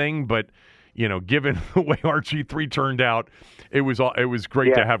great thing, but given the way RG3 turned out, it was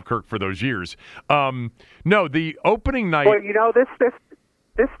great to have Kirk for those years. No, the opening night. Well,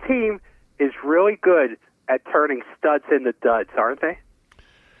 this team is really good at turning studs into duds, aren't they?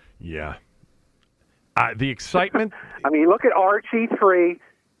 Yeah. The excitement. I mean, look at RG3,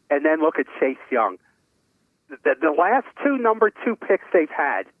 and then look at Chase Young. The last two number 2 picks they've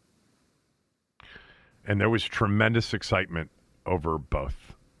had. And there was tremendous excitement over both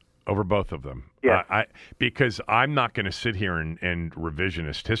of them. Yeah. Because I'm not going to sit here and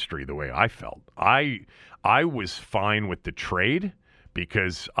revisionist history the way I felt. I was fine with the trade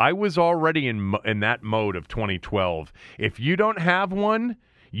because I was already in that mode of 2012. If you don't have one,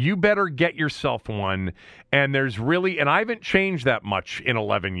 you better get yourself one. And I haven't changed that much in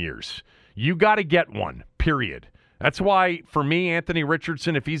 11 years. You got to get one, period. That's why, for me, Anthony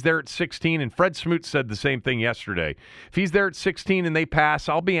Richardson, if he's there at 16, and Fred Smoot said the same thing yesterday, if he's there at 16 and they pass,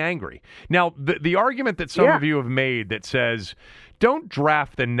 I'll be angry. Now, the argument that some of you have made that says, don't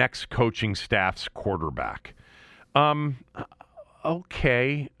draft the next coaching staff's quarterback.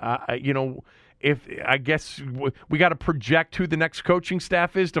 Okay. I guess we got to project who the next coaching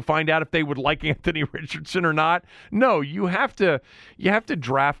staff is to find out if they would like Anthony Richardson or not. No, you have to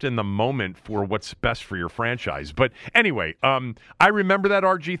draft in the moment for what's best for your franchise. But anyway, I remember that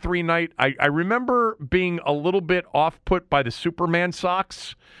RG3 night. I remember being a little bit off-put by the Superman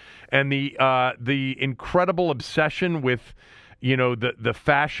socks and the incredible obsession with, the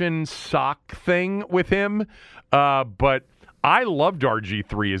fashion sock thing with him. But I loved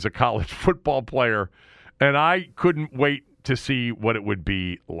RG3 as a college football player, and I couldn't wait to see what it would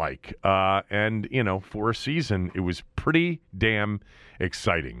be like. And for a season, it was pretty damn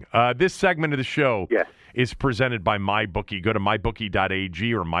exciting. This segment of the show is presented by MyBookie. Go to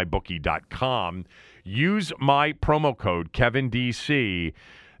mybookie.ag or mybookie.com. Use my promo code, KevinDC.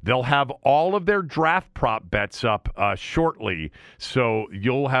 They'll have all of their draft prop bets up shortly, so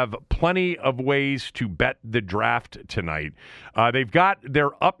you'll have plenty of ways to bet the draft tonight. They've got their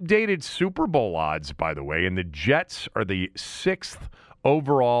updated Super Bowl odds, by the way, and the Jets are the 6th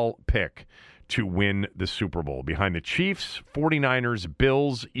overall pick to win the Super Bowl, behind the Chiefs, 49ers,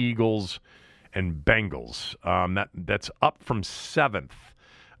 Bills, Eagles, and Bengals. That's up from 7th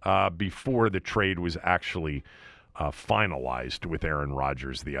before the trade was actually finalized with Aaron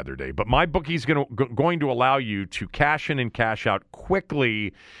Rodgers the other day. But MyBookie is going to allow you to cash in and cash out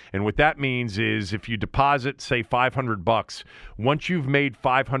quickly. And what that means is if you deposit, say, $500, once you've made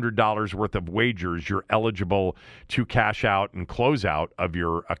 $500 worth of wagers, you're eligible to cash out and close out of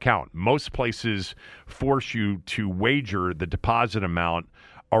your account. Most places force you to wager the deposit amount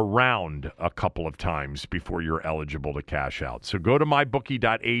around a couple of times before you're eligible to cash out. So go to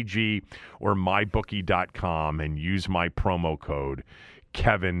mybookie.ag or mybookie.com and use my promo code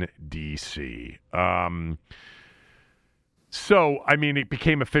KevinDC. It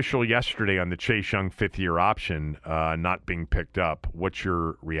became official yesterday on the Chase Young fifth-year option not being picked up. What's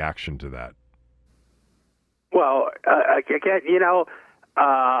your reaction to that? Well, again,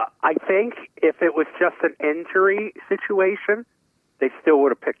 I think if it was just an injury situation, they still would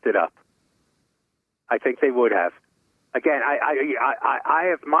have picked it up. I think they would have. Again, I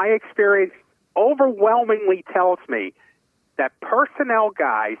have my experience overwhelmingly tells me that personnel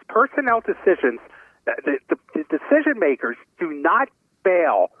decisions, the decision makers do not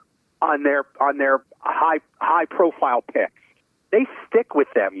bail on their high profile picks. They stick with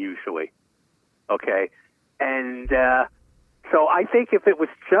them usually. Okay, and so I think if it was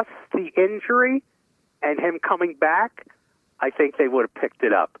just the injury and him coming back, I think they would have picked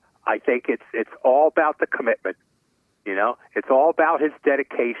it up. I think it's all about the commitment. It's all about his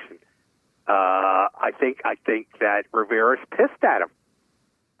dedication. I think that Rivera's pissed at him.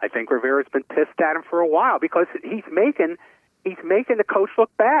 I think Rivera's been pissed at him for a while because he's making the coach look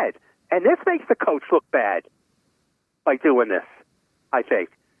bad, and this makes the coach look bad by doing this. I think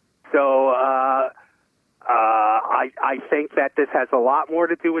so. I think that this has a lot more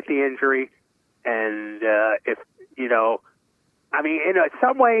to do with the injury, and in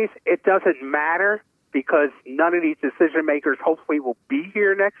some ways, it doesn't matter because none of these decision makers hopefully will be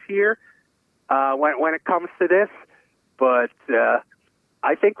here next year when it comes to this. But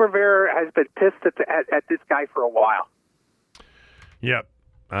I think Rivera has been pissed at this guy for a while. Yep.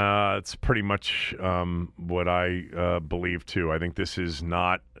 It's pretty much what I believe, too. I think this is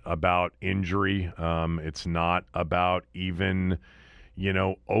not about injury. It's not about even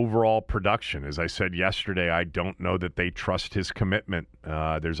overall production. As I said yesterday, I don't know that they trust his commitment.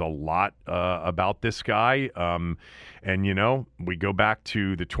 There's a lot about this guy. And we go back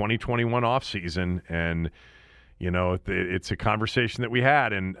to the 2021 offseason, and, it's a conversation that we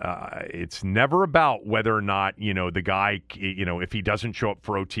had. And it's never about whether or not, the guy, if he doesn't show up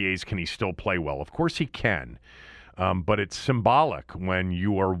for OTAs, can he still play well? Of course he can. But it's symbolic when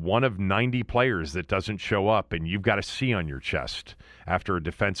you are one of 90 players that doesn't show up and you've got a C on your chest after a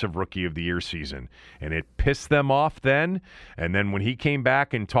Defensive Rookie of the Year season. And it pissed them off then. And then when he came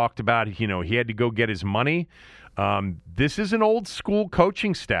back and talked about, he had to go get his money. This is an old school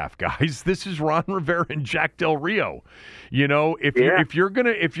coaching staff, guys. This is Ron Rivera and Jack Del Rio. If you're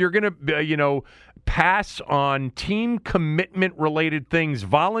gonna pass on team commitment related things,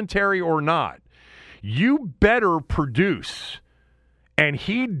 voluntary or not, you better produce. And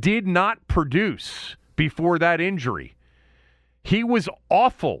he did not produce before that injury. He was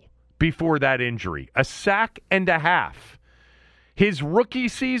awful before that injury. A sack and a half. His rookie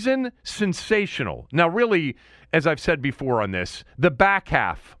season, sensational. Now, really, as I've said before on this, the back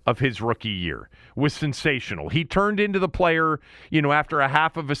half of his rookie year was sensational. He turned into the player, after a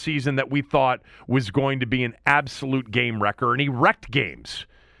half of a season that we thought was going to be an absolute game wrecker, and he wrecked games.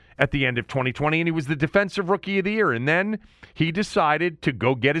 at the end of 2020, and he was the Defensive Rookie of the Year. And then he decided to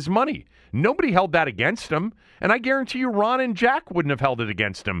go get his money. Nobody held that against him, and I guarantee you Ron and Jack wouldn't have held it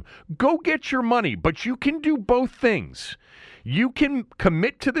against him. Go get your money, but you can do both things. You can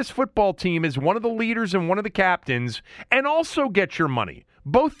commit to this football team as one of the leaders and one of the captains and also get your money.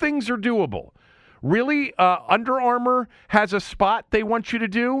 Both things are doable. Really, Under Armour has a spot they want you to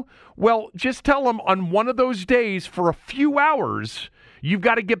do? Well, just tell them on one of those days for a few hours, you've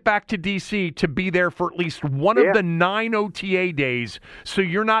got to get back to D.C. to be there for at least one of the 9 OTA days, so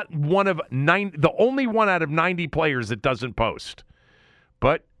you're not one of 9, the only one out of 90 players that doesn't post.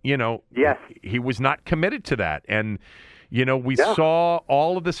 But, he was not committed to that. And, we saw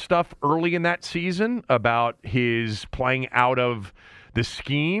all of the stuff early in that season about his playing out of the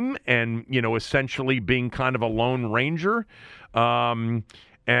scheme and, essentially being kind of a lone ranger. Then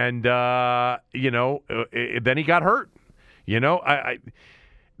he got hurt.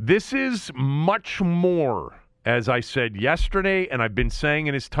 This is much more, as I said yesterday, and I've been saying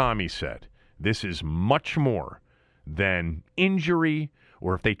it as Tommy said, this is much more than injury,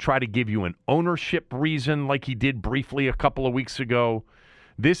 or if they try to give you an ownership reason like he did briefly a couple of weeks ago.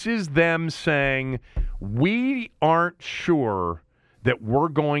 This is them saying, we aren't sure that we're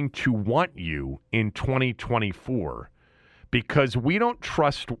going to want you in 2024 because we don't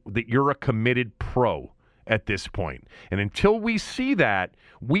trust that you're a committed pro at this point. And until we see that,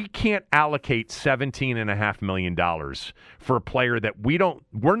 we can't allocate $17.5 million for a player that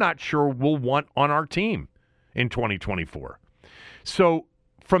we're not sure we'll want on our team in 2024. So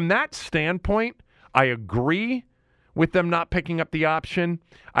from that standpoint, I agree with them not picking up the option.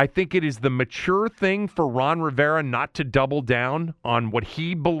 I think it is the mature thing for Ron Rivera not to double down on what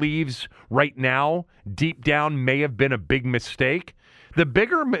he believes right now, deep down, may have been a big mistake. The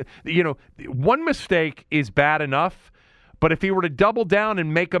bigger, one mistake is bad enough, but if he were to double down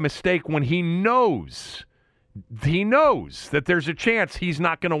and make a mistake when he knows that there's a chance he's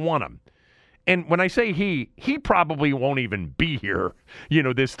not going to want him. And when I say he probably won't even be here,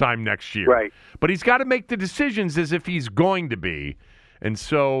 this time next year. Right. But he's got to make the decisions as if he's going to be. And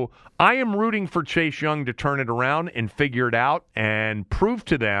so I am rooting for Chase Young to turn it around and figure it out and prove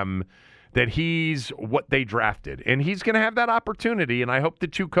to them that he's what they drafted. And he's going to have that opportunity. And I hope the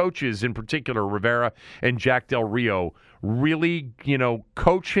two coaches, in particular, Rivera and Jack Del Rio, really,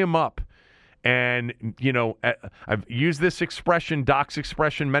 coach him up. And, I've used this expression, Doc's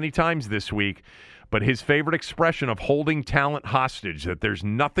expression, many times this week, but his favorite expression of holding talent hostage, that there's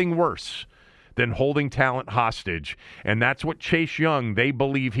nothing worse than holding talent hostage. And that's what Chase Young, they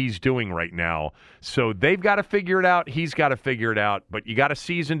believe he's doing right now. So they've got to figure it out. He's got to figure it out. But you got a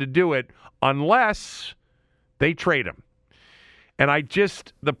season to do it unless they trade him. And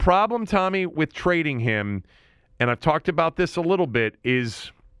the problem, Tommy, with trading him, and I've talked about this a little bit,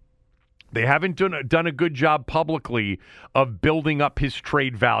 is they haven't done a good job publicly of building up his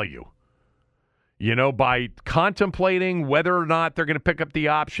trade value. By contemplating whether or not they're going to pick up the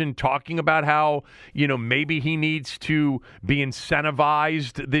option, talking about how, maybe he needs to be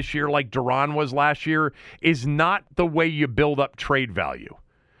incentivized this year like Duran was last year, is not the way you build up trade value.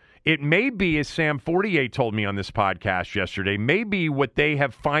 It may be, as Sam Fortier told me on this podcast yesterday, maybe what they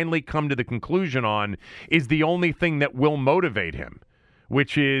have finally come to the conclusion on is the only thing that will motivate him,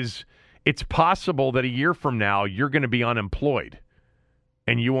 which is it's possible that a year from now you're going to be unemployed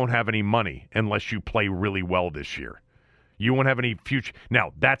and you won't have any money unless you play really well this year. You won't have any future.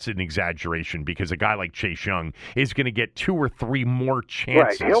 Now, that's an exaggeration because a guy like Chase Young is going to get 2 or 3 more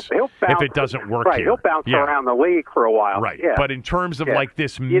chances he'll bounce, if it doesn't work here. He'll bounce around the league for a while. Right. Yeah. But in terms of like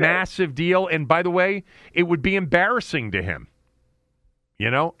this massive deal, and by the way, it would be embarrassing to him.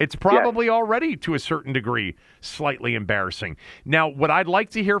 It's probably already, to a certain degree, slightly embarrassing. Now, what I'd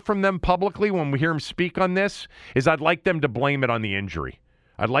like to hear from them publicly when we hear him speak on this is I'd like them to blame it on the injury.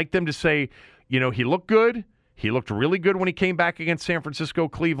 I'd like them to say, he looked good. He looked really good when he came back against San Francisco,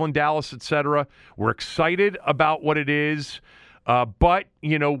 Cleveland, Dallas, etc. We're excited about what it is. But,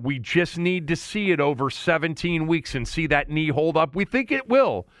 we just need to see it over 17 weeks and see that knee hold up. We think it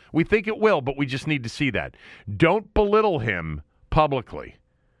will, but we just need to see that. Don't belittle him publicly.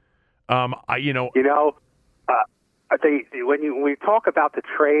 When we talk about the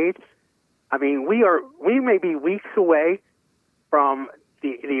trade, I mean, we may be weeks away from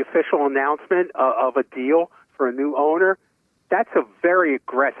the official announcement of a deal for a new owner. That's a very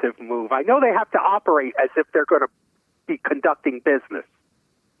aggressive move. I know they have to operate as if they're going to be conducting business.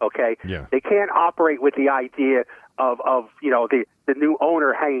 Okay? Yeah. They can't operate with the idea of the new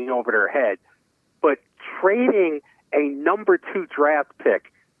owner hanging over their head. But trading a number 2 draft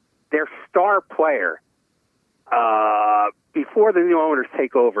pick, their star player, before the new owners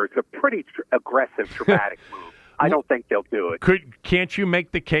take over, it's a pretty aggressive, dramatic move. I don't think they'll do it. Can't you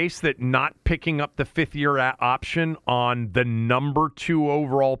make the case that not picking up the fifth-year option on the number 2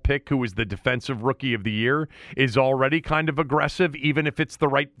 overall pick, who is the defensive rookie of the year, is already kind of aggressive, even if it's the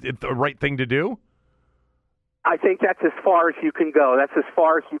right thing to do? I think that's as far as you can go. That's as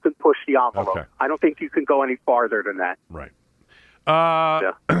far as you can push the envelope. Okay. I don't think you can go any farther than that. Right.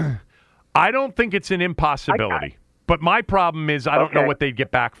 Yeah. I don't think it's an impossibility. But my problem is I don't know what they'd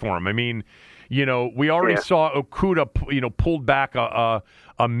get back for him. I mean, we already saw Okuda, pulled back a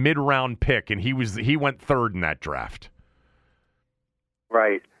mid-round pick, and he went third in that draft.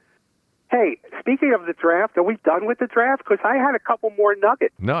 Right. Hey, speaking of the draft, are we done with the draft? Because I had a couple more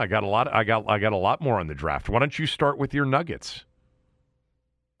nuggets. No, I got a lot. I got a lot more on the draft. Why don't you start with your nuggets?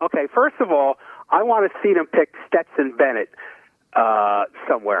 Okay. First of all, I want to see them pick Stetson Bennett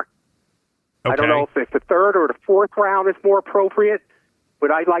somewhere. Okay. I don't know if the third or the fourth round is more appropriate, but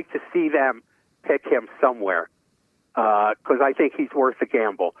I'd like to see them pick him somewhere because I think he's worth a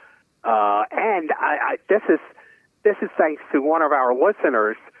gamble. And this is thanks to one of our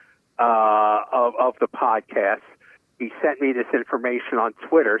listeners of the podcast. He sent me this information on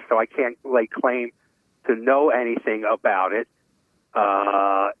Twitter, so I can't lay claim to know anything about it.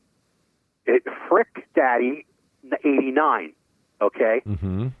 Frick Daddy 89. Okay,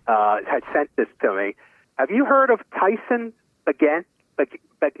 had sent this to me. Have you heard of Tyson Bagent?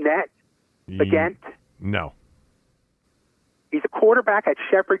 No. He's a quarterback at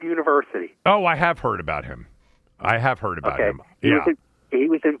Shepherd University. Oh, I have heard about him. him. He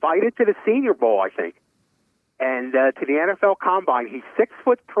was invited to the Senior Bowl, I think, and to the NFL Combine. He's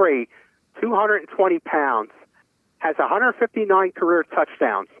 6'3", 220 pounds, has 159 career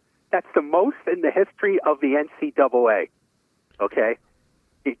touchdowns. That's the most in the history of the NCAA. Okay,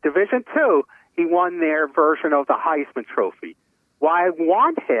 Division II, he won their version of the Heisman Trophy. Why I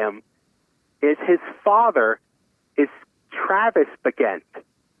want him is his father is Travis Bagent,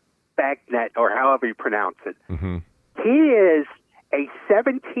 or however you pronounce it. Mm-hmm. He is a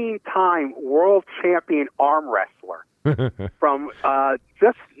 17-time world champion arm wrestler from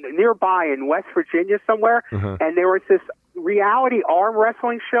just nearby in West Virginia somewhere. Mm-hmm. And there was this reality arm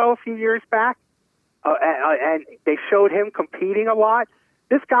wrestling show a few years back. And they showed him competing a lot.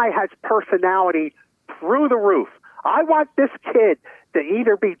 This guy has personality through the roof. I want this kid to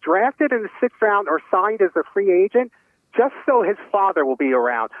either be drafted in the 6th round or signed as a free agent just so his father will be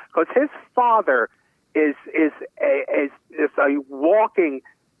around. Because his father is a walking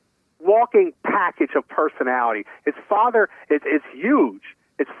package of personality. His father is huge.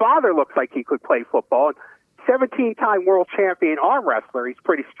 His father looks like he could play football. 17-time world champion arm wrestler. He's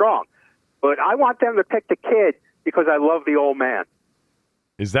pretty strong. But I want them to pick the kid because I love the old man.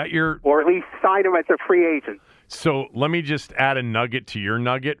 Is that your... Or at least sign him as a free agent. So let me just add a nugget to your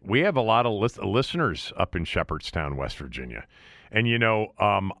nugget. We have a lot of listeners up in Shepherdstown, West Virginia. And,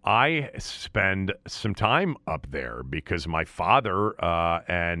 I spend some time up there because my father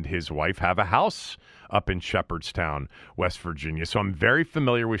and his wife have a house up in Shepherdstown, West Virginia. So I'm very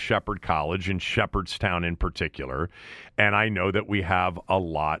familiar with Shepherd College and Shepherdstown in particular. And I know that we have a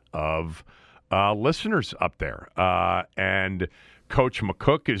lot of listeners up there. And Coach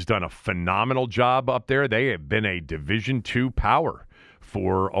McCook has done a phenomenal job up there. They have been a Division II power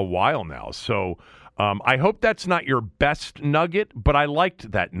for a while now. So I hope that's not your best nugget, but I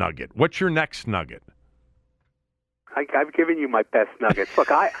liked that nugget. What's your next nugget? I've given you my best nuggets. Look,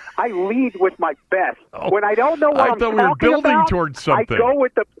 I lead with my best. When I don't know what I'm talking we were building about, towards something.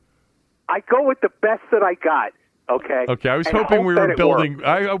 I go with the best that I got. Okay. Okay. I was hoping we were building.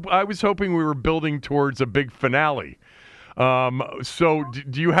 I was hoping we were building towards a big finale. So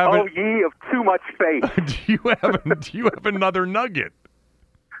do you have? Oh, ye of too much faith. Do you have another nugget?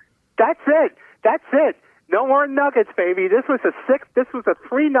 That's it. No more nuggets, baby. This was a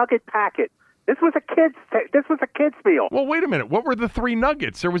 3-nugget packet. This was a kid's meal. Well, wait a minute. What were the 3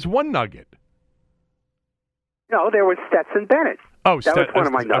 nuggets? There was 1 nugget. No, there was Stetson Bennett. Oh, that was one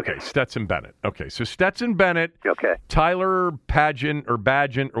of my nuggets. Okay, Stetson Bennett. Okay, so Stetson Bennett. Okay. Tyler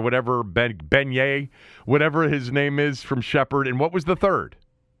Bagent or whatever, Beignet, whatever his name is from Shepherd. And what was the third?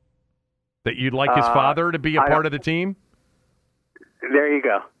 That you'd like his father to be a part of the team? There you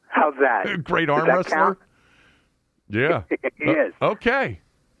go. How's that? Great arm wrestler? Count? Yeah. He is. Okay.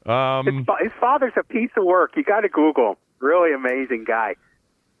 His father's a piece of work. You got to Google him. Really amazing guy.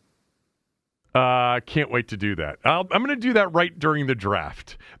 Can't wait to do that. I'm going to do that right during the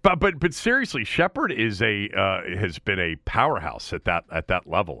draft. But seriously, Shepherd is has been a powerhouse at that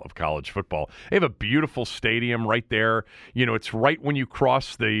level of college football. They have a beautiful stadium right there. You know, it's right when you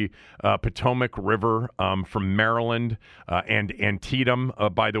cross the Potomac River from Maryland and Antietam,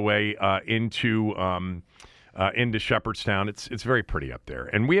 by the way, into Shepherdstown. It's very pretty up there.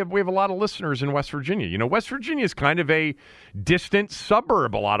 And we have a lot of listeners in West Virginia. You know, West Virginia is kind of a distant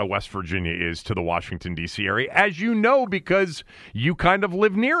suburb, a lot of West Virginia is to the Washington, D.C. area, as you know, because you kind of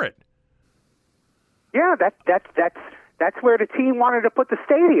live near it. Yeah, that's where the team wanted to put the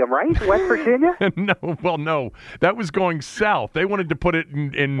stadium, right? West Virginia? No. That was going south. They wanted to put it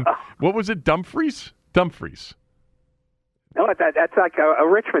in what was it, Dumfries? Dumfries. No, that's like a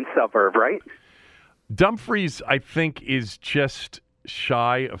Richmond suburb, right? Dumfries, I think, is just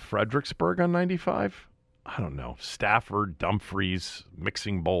shy of Fredericksburg on 95. I don't know. Stafford, Dumfries,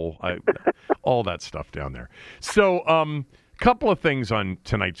 Mixing Bowl, all that stuff down there. So, couple of things on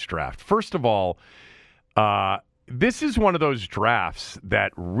tonight's draft. First of all, this is one of those drafts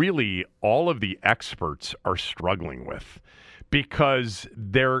that really all of the experts are struggling with because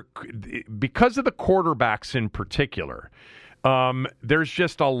of the quarterbacks in particular. There's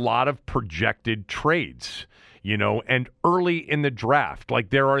just a lot of projected trades, you know, and early in the draft,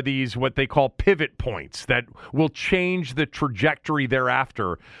 like there are these what they call pivot points that will change the trajectory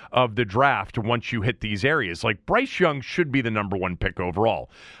thereafter of the draft once you hit these areas. Like Bryce Young should be the number one pick overall.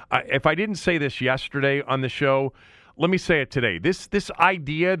 If I didn't say this yesterday on the show, let me say it today. This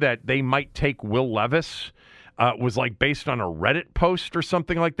idea that they might take Will Levis was like based on a Reddit post or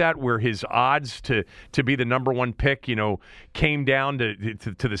something like that, where his odds to be the number one pick, you know, came down to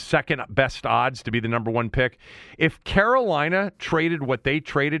the second best odds to be the number one pick. If Carolina traded what they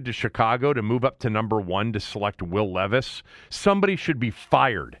traded to Chicago to move up to number one to select Will Levis, somebody should be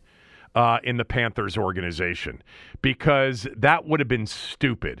fired in the Panthers organization because that would have been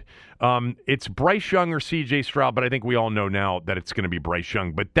stupid. It's Bryce Young or C.J. Stroud, but I think we all know now that it's going to be Bryce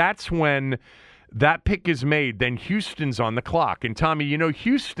Young. But that's when that pick is made, then Houston's on the clock. And, Tommy, you know,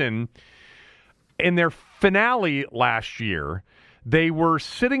 Houston, in their finale last year, they were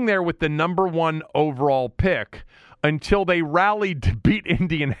sitting there with the number one overall pick until they rallied to beat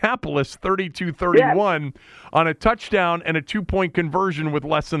Indianapolis 32-31 on a touchdown and a two-point conversion with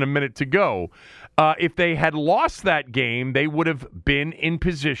less than a minute to go. If they had lost that game, they would have been in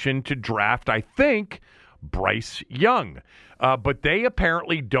position to draft, I think, Bryce Young. But they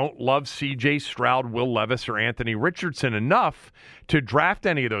apparently don't love C.J. Stroud, Will Levis, or Anthony Richardson enough to draft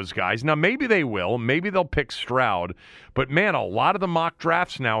any of those guys. Now, maybe they will. Maybe they'll pick Stroud. But, man, a lot of the mock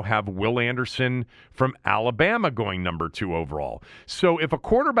drafts now have Will Anderson from Alabama going number 2 overall. So if a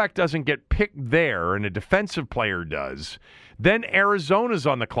quarterback doesn't get picked there and a defensive player does, then Arizona's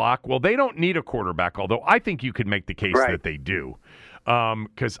on the clock. Well, they don't need a quarterback, although I think you could make the case that they do.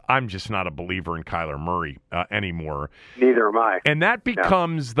 Because I'm just not a believer in Kyler Murray anymore. Neither am I. And that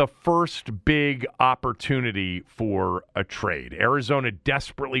becomes the first big opportunity for a trade. Arizona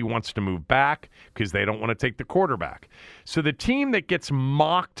desperately wants to move back because they don't want to take the quarterback. So the team that gets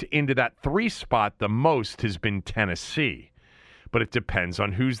mocked into that 3 spot the most has been Tennessee. But it depends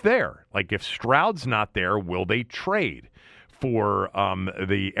on who's there. Like if Stroud's not there, will they trade for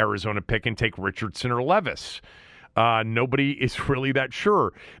the Arizona pick and take Richardson or Levis? Nobody is really that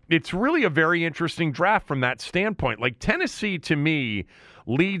sure. It's really a very interesting draft from that standpoint. Like Tennessee, to me,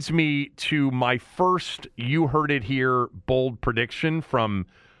 leads me to my first You Heard It Here bold prediction from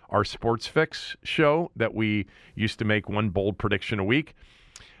our Sports Fix show that we used to make one bold prediction a week.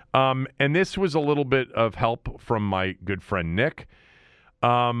 And this was a little bit of help from my good friend Nick.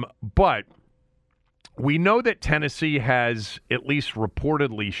 But we know that Tennessee has at least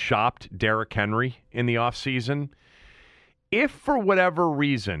reportedly shopped Derrick Henry in the offseason. If for whatever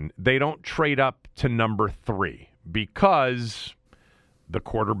reason they don't trade up to number 3 because the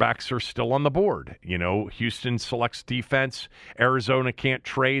quarterbacks are still on the board, you know, Houston selects defense, Arizona can't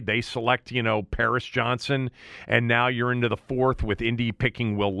trade, they select, you know, Paris Johnson, and now you're into the 4th with Indy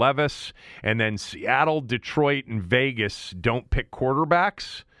picking Will Levis, and then Seattle, Detroit, and Vegas don't pick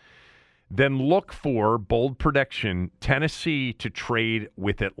quarterbacks, then look for, bold prediction, Tennessee to trade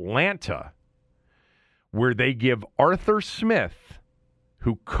with Atlanta, where they give Arthur Smith,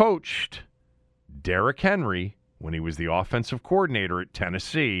 who coached Derrick Henry when he was the offensive coordinator at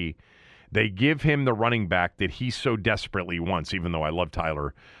Tennessee, they give him the running back that he so desperately wants, even though I love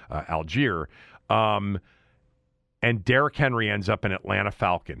Tyler Algier. And Derrick Henry ends up an Atlanta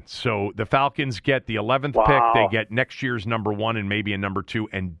Falcon. So the Falcons get the 11th pick. They get next year's number 1 and maybe a number 2,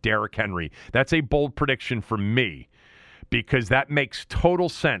 and Derrick Henry. That's a bold prediction for me, because that makes total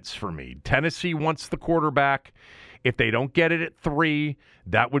sense for me. Tennessee wants the quarterback. If they don't get it at 3,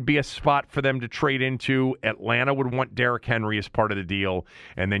 that would be a spot for them to trade into. Atlanta would want Derrick Henry as part of the deal,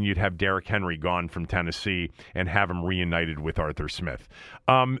 and then you'd have Derrick Henry gone from Tennessee and have him reunited with Arthur Smith.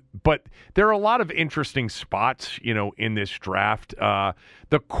 But there are a lot of interesting spots, in this draft.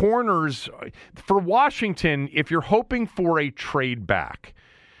 The corners for Washington, if you're hoping for a trade back,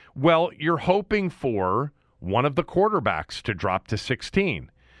 well, you're hoping for one of the quarterbacks to drop to 16.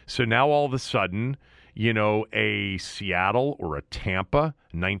 So now all of a sudden, a Seattle or a Tampa,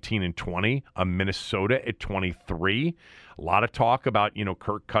 19 and 20, a Minnesota at 23. A lot of talk about,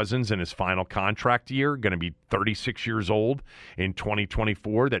 Kirk Cousins in his final contract year, going to be 36 years old in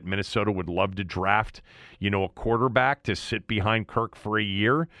 2024, that Minnesota would love to draft, a quarterback to sit behind Kirk for a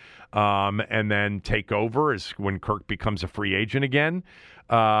year and then take over as when Kirk becomes a free agent again.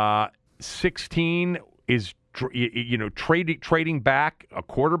 16 is trading back a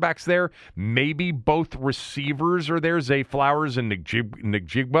quarterback's there. Maybe both receivers are there, Zay Flowers and Nick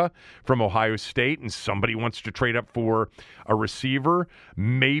Jigba from Ohio State, and somebody wants to trade up for a receiver.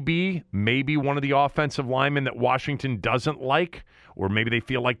 Maybe one of the offensive linemen that Washington doesn't like, or maybe they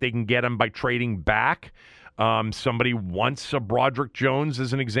feel like they can get him by trading back. Somebody wants a Broderick Jones,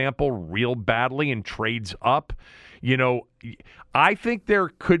 as an example, real badly and trades up. I think there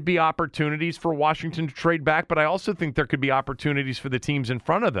could be opportunities for Washington to trade back, but I also think there could be opportunities for the teams in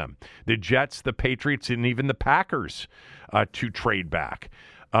front of them, the Jets, the Patriots, and even the Packers to trade back.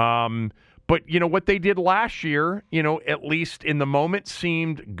 But, what they did last year, at least in the moment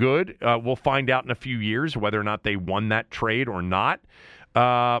seemed good. We'll find out in a few years whether or not they won that trade or not.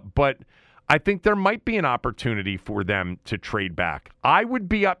 But I think there might be an opportunity for them to trade back. I would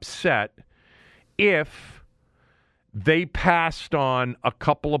be upset if they passed on a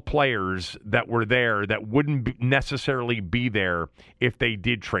couple of players that were there that wouldn't necessarily be there if they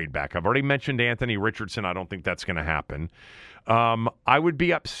did trade back. I've already mentioned Anthony Richardson. I don't think that's going to happen. I would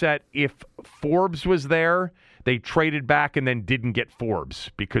be upset if Forbes was there, they traded back and then didn't get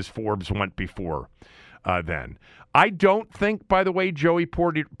Forbes because Forbes went before then. I don't think, by the way, Joey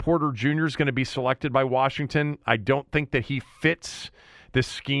Porter Jr. is going to be selected by Washington. I don't think that he fits the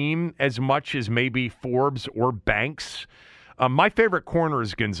scheme as much as maybe Forbes or Banks. My favorite corner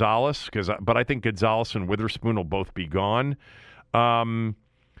is Gonzalez, but I think Gonzalez and Witherspoon will both be gone.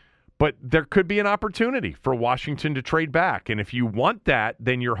 But there could be an opportunity for Washington to trade back. And if you want that,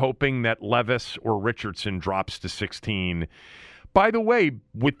 then you're hoping that Levis or Richardson drops to 16. By the way,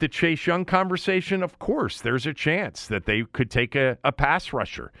 with the Chase Young conversation, of course, there's a chance that they could take a pass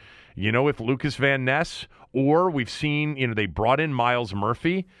rusher. If Lucas Van Ness, or we've seen, they brought in Myles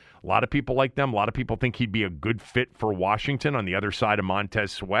Murphy. A lot of people like them. A lot of people think he'd be a good fit for Washington on the other side of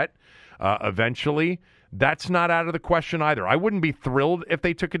Montez Sweat eventually. That's not out of the question either. I wouldn't be thrilled if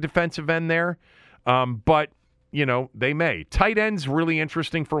they took a defensive end there, but, they may. Tight end's really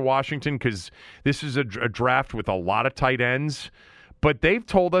interesting for Washington because this is a draft with a lot of tight ends, but they've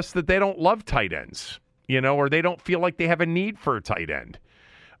told us that they don't love tight ends, or they don't feel like they have a need for a tight end.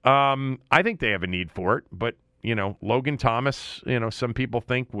 I think they have a need for it, but, Logan Thomas, some people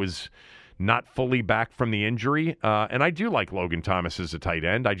think was not fully back from the injury. And I do like Logan Thomas as a tight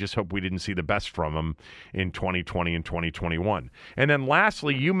end. I just hope we didn't see the best from him in 2020 and 2021. And then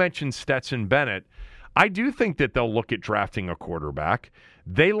lastly, you mentioned Stetson Bennett. I do think that they'll look at drafting a quarterback.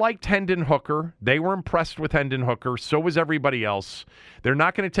 They liked Hendon Hooker. They were impressed with Hendon Hooker. So was everybody else. They're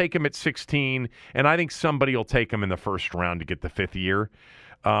not going to take him at 16, and I think somebody will take him in the first round to get the 5th year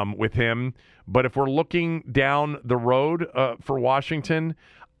with him. But if we're looking down the road for Washington,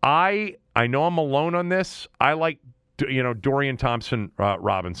 I know I'm alone on this. I like, Dorian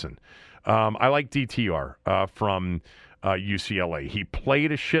Thompson-Robinson. I like DTR from UCLA. He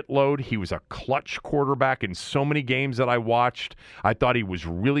played a shitload. He was a clutch quarterback in so many games that I watched. I thought he was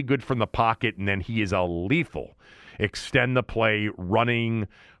really good from the pocket, and then he is a lethal extend the play running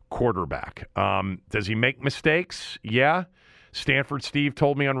quarterback. Does he make mistakes? Yeah. Stanford Steve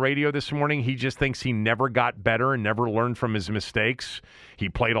told me on radio this morning he just thinks he never got better and never learned from his mistakes. He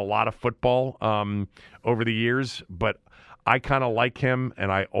played a lot of football over the years, but I kind of like him,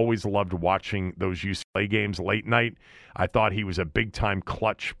 and I always loved watching those UCLA games late night. I thought he was a big-time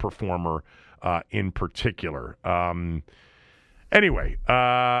clutch performer in particular. Anyway,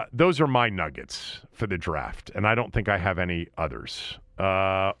 those are my nuggets for the draft, and I don't think I have any others.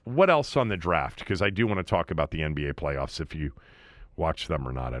 What else on the draft? Because I do want to talk about the NBA playoffs. If you watch them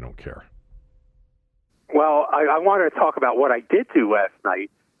or not, I don't care. Well, I wanted to talk about what I did do last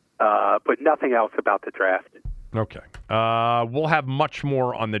night, but nothing else about the draft. Okay. We'll have much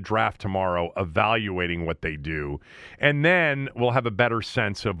more on the draft tomorrow, evaluating what they do. And then we'll have a better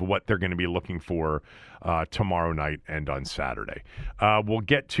sense of what they're going to be looking for tomorrow night and on Saturday. We'll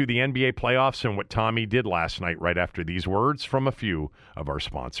get to the NBA playoffs and what Tommy did last night right after these words from a few of our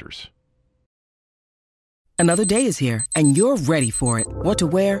sponsors. Another day is here, and you're ready for it. What to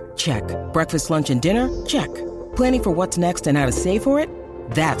wear? Check. Breakfast, lunch, and dinner? Check. Planning for what's next and how to save for it?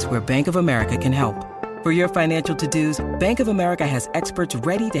 That's where Bank of America can help. For your financial to-dos, Bank of America has experts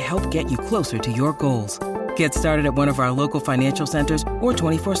ready to help get you closer to your goals. Get started at one of our local financial centers or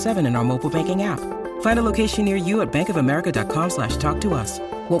 24/7 in our mobile banking app. Find a location near you at bankofamerica.com/talktous.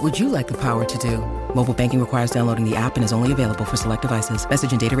 What would you like the power to do? Mobile banking requires downloading the app and is only available for select devices.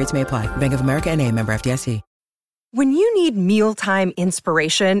 Message and data rates may apply. Bank of America N.A., member FDIC. When you need mealtime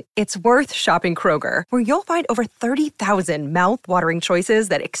inspiration, it's worth shopping Kroger, where you'll find over 30,000 mouth-watering choices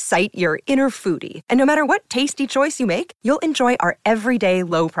that excite your inner foodie. And no matter what tasty choice you make, you'll enjoy our everyday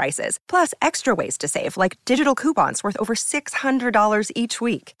low prices, plus extra ways to save, like digital coupons worth over $600 each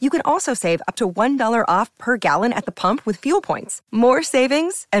week. You can also save up to $1 off per gallon at the pump with fuel points. More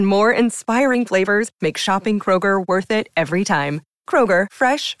savings and more inspiring flavors make shopping Kroger worth it every time. Kroger,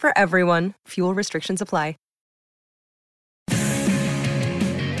 fresh for everyone. Fuel restrictions apply.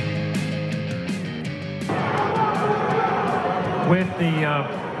 With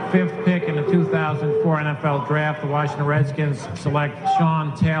the fifth pick in the 2004 NFL Draft, the Washington Redskins select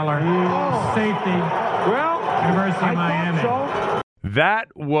Sean Taylor, safety, University of Miami.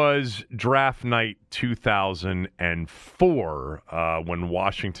 That was draft night 2004 when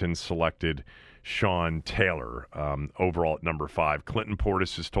Washington selected Sean Taylor overall at number 5. Clinton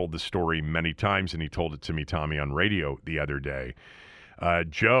Portis has told the story many times, and he told it to me, Tommy, on radio the other day.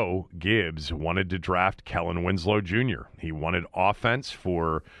 Joe Gibbs wanted to draft Kellen Winslow Jr. He wanted offense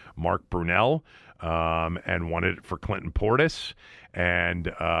for Mark Brunell and wanted it for Clinton Portis.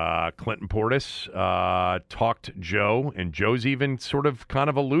 And Clinton Portis talked Joe, and Joe's even kind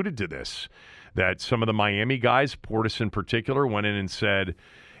of alluded to this, that some of the Miami guys, Portis in particular, went in and said,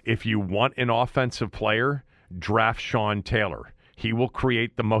 if you want an offensive player, draft Sean Taylor. He will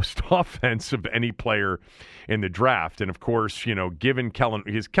create the most offense of any player in the draft. And, of course, given Kellen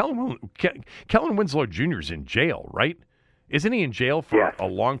Winslow Jr. is in jail, right? Isn't he in jail for a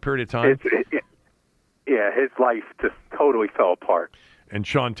long period of time? His life just totally fell apart. And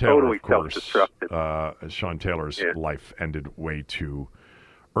Sean Taylor, totally of course, self-destructed. Sean Taylor's life ended way too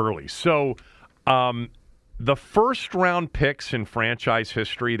early. So the first-round picks in franchise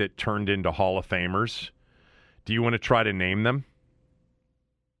history that turned into Hall of Famers, do you want to try to name them?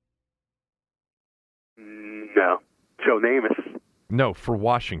 No. Joe Namath. No, for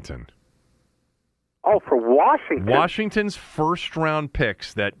Washington. Oh, for Washington. Washington's first-round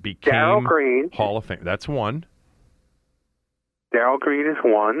picks that became Darryl Green. Hall of Fame. That's one. Darryl Green is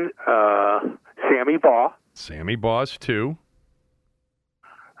one. Sammy Baugh. Sammy Baugh's two.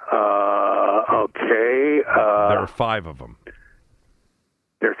 Okay. There are 5 of them.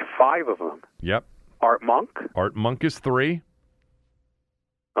 There's 5 of them. Yep. Art Monk. Art Monk is 3.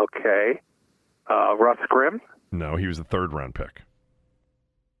 Okay. Russ Grimm. No, he was the 3rd-round pick.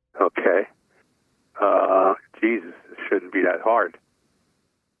 Okay. Jesus, it shouldn't be that hard.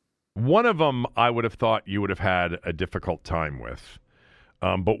 One of them I would have thought you would have had a difficult time with.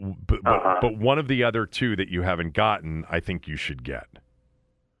 But one of the other 2 that you haven't gotten, I think you should get.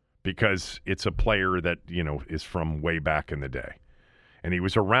 Because it's a player that, is from way back in the day. And he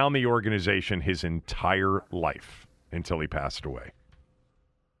was around the organization his entire life until he passed away.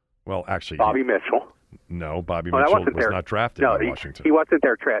 Well, actually... Bobby Mitchell. No, Bobby Mitchell was not drafted by Washington. He wasn't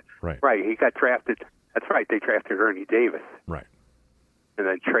there. Right. Right, he got drafted. That's right, they drafted Ernie Davis. Right. And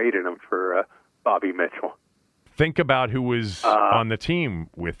then traded him for Bobby Mitchell. Think about who was on the team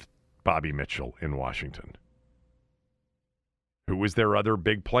with Bobby Mitchell in Washington. Who was their other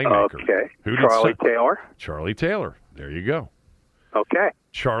big playmaker? Okay. Charlie Taylor. Charlie Taylor. There you go. Okay.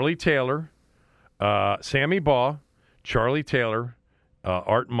 Charlie Taylor, Sammy Baugh, Charlie Taylor,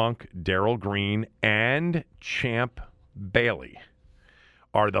 Art Monk, Darryl Green, and Champ Bailey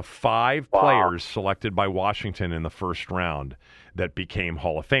are the 5 players selected by Washington in the first round that became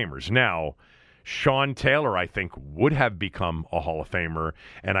Hall of Famers. Now, Sean Taylor, I think, would have become a Hall of Famer,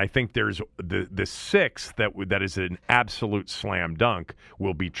 and I think there's the 6th that is an absolute slam dunk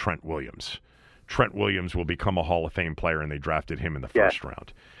will be Trent Williams. Trent Williams will become a Hall of Fame player, and they drafted him in the first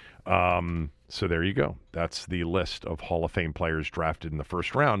round. So there you go. That's the list of Hall of Fame players drafted in the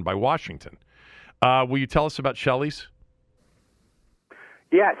first round by Washington. Will you tell us about Shelley's?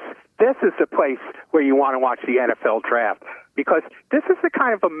 Yes. This is the place where you want to watch the NFL draft because this is the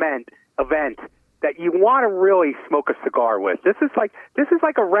kind of event that you want to really smoke a cigar with. This is like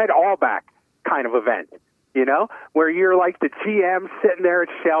a Red Auerbach kind of event, you know, where you're like the GM sitting there at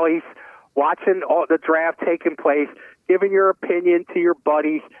Shelley's watching all the draft taking place, giving your opinion to your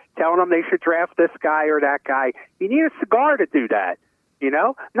buddies, telling them they should draft this guy or that guy. You need a cigar to do that, you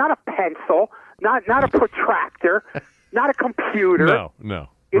know, not a pencil, not a protractor, not a computer. No.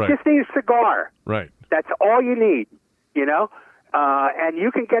 You just need a cigar. Right. That's all you need, you know, and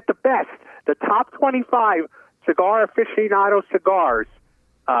you can get the best. The top 25 Cigar Aficionado cigars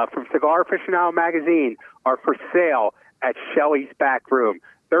from Cigar Aficionado magazine are for sale at Shelley's Back Room,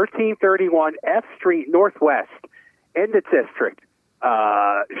 1331 F Street Northwest in the district,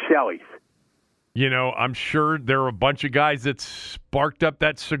 Shelley's. You know, I'm sure there are a bunch of guys that sparked up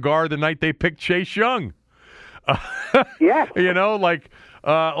that cigar the night they picked Chase Young. Yes. You know, like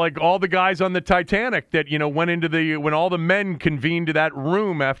all the guys on the Titanic that, you know, went into when all the men convened to that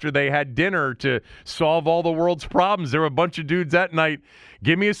room after they had dinner to solve all the world's problems. There were a bunch of dudes that night.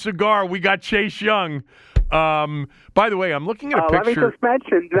 Give me a cigar. We got Chase Young. By the way, I'm looking at a picture.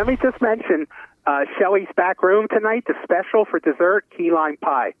 Let me just mention Shelley's Back Room tonight, the special for dessert, key lime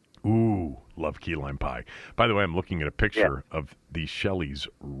pie. Ooh, love key lime pie. By the way, I'm looking at a picture of the Shelley's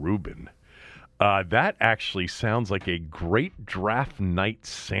Reuben. That actually sounds like a great draft night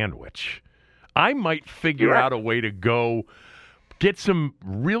sandwich. I might figure out a way to go get some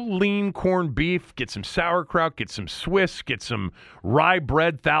real lean corned beef, get some sauerkraut, get some Swiss, get some rye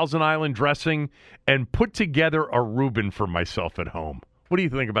bread, Thousand Island dressing, and put together a Reuben for myself at home. What do you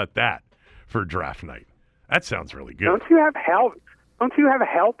think about that for draft night? That sounds really good. Don't you have help? Don't you have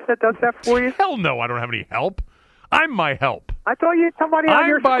help that does that for you? Hell no, I don't have any help. I'm my help. I thought you had somebody on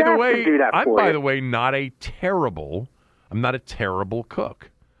your staff to do that for you. I'm, by the way, not a terrible cook.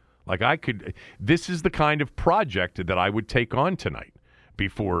 Like this is the kind of project that I would take on tonight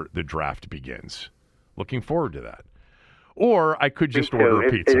before the draft begins. Looking forward to that. Or I could just order a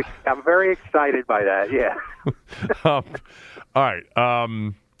pizza. I'm very excited by that, yeah. All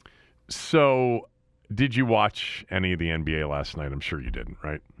right. So did you watch any of the NBA last night? I'm sure you didn't,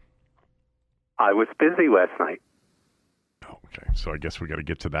 right? I was busy last night. Okay, so I guess we got to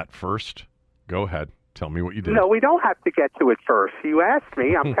get to that first. Go ahead. Tell me what you did. No, we don't have to get to it first. You asked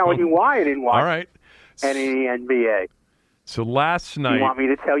me. I'm telling you why I didn't watch All right. any NBA. So last night... You want me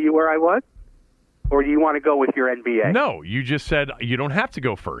to tell you where I was? Or do you want to go with your NBA? No, you just said you don't have to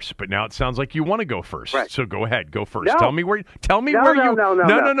go first, but now it sounds like you want to go first. Right. So go ahead, go first. No. Tell me where you...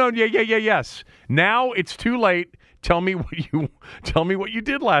 No. Yes. Now it's too late. Tell me what you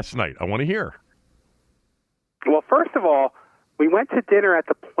did last night. I want to hear. Well, first of all, we went to dinner at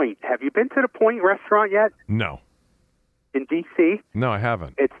the Point. Have you been to the Point restaurant yet? No. In D.C.? No, I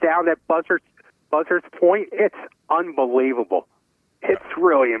haven't. It's down at Buzzards Point. It's unbelievable. It's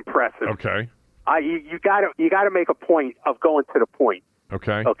really impressive. Okay. You got to make a point of going to the Point.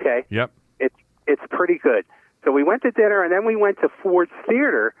 Okay. Okay. Yep. It's pretty good. So we went to dinner, and then we went to Ford's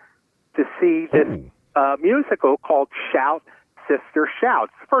Theater to see this musical called Shout, Sister Shout.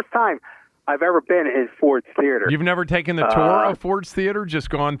 It's the first time I've ever been in Ford's Theater. You've never taken the tour of Ford's Theater? Just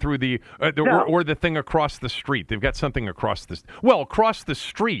gone through or the thing across the street? They've got something across the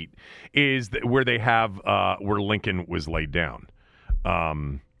street is where they have where Lincoln was laid down.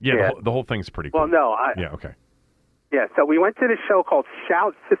 The whole thing's pretty cool. Well, no. Okay. Yeah, so we went to this show called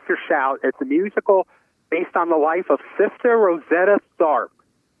Shout, Sister Shout. It's a musical based on the life of Sister Rosetta Tharpe,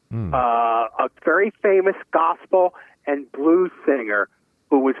 a very famous gospel and blues singer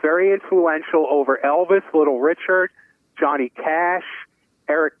who was very influential over Elvis, Little Richard, Johnny Cash,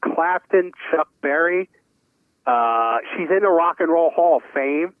 Eric Clapton, Chuck Berry. She's in the Rock and Roll Hall of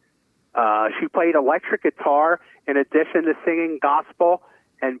Fame. She played electric guitar in addition to singing gospel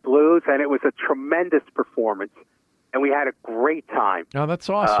and blues, and it was a tremendous performance. And we had a great time. Oh, that's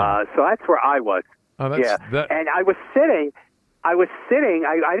awesome. So that's where I was. Oh, that's, And I was sitting, I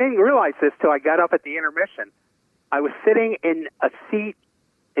didn't realize this till I got up at the intermission. I was sitting in a seat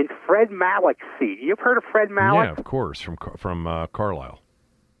in Fred Malick's seat. You've heard of Fred Malick? Yeah, of course, from Carlisle.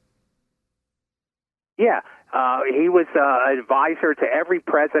 Yeah, he was an advisor to every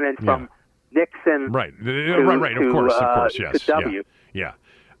president from Nixon. Right. Of course. Yes. To W. Yeah.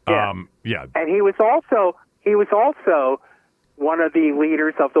 Yeah. And he was also one of the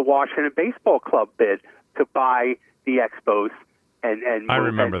leaders of the Washington Baseball Club bid to buy the Expos and I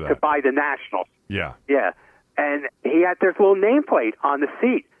remember that. to buy the Nationals. Yeah. Yeah. And he had this little nameplate on the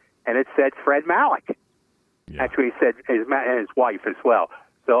seat, and it said Fred Malick. Yeah. Actually, he said and his wife as well.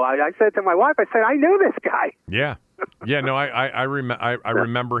 So I said to my wife, I said, I knew this guy. Yeah. Yeah, no, I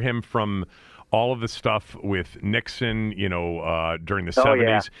remember him from all of the stuff with Nixon, during the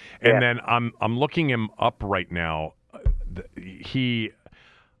 70s. Yeah. And then I'm looking him up right now.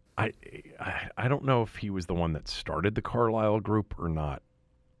 I don't know if he was the one that started the Carlyle Group or not.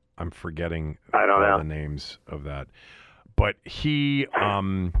 I'm forgetting all the names of that. But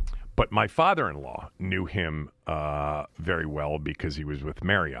but my father-in-law knew him very well because he was with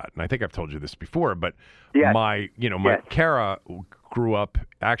Marriott. And I think I've told you this before, but my Kara grew up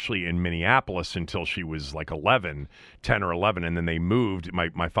actually in Minneapolis until she was like 10 or 11, and then they moved.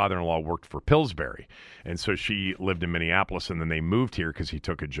 My father-in-law worked for Pillsbury, and so she lived in Minneapolis, and then they moved here because he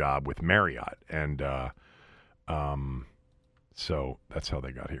took a job with Marriott, and so that's how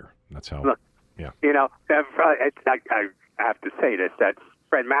they got here. That's how. Look, I have to say this, that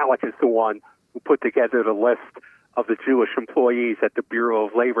Fred Malik is the one who put together the list of the Jewish employees at the Bureau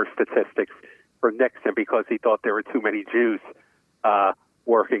of Labor Statistics for Nixon because he thought there were too many Jews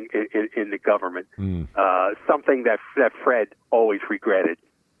working in the government. Something that Fred always regretted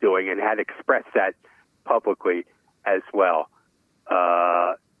doing and had expressed that publicly as well.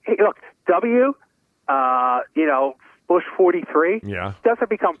 Hey, look, Bush 43 doesn't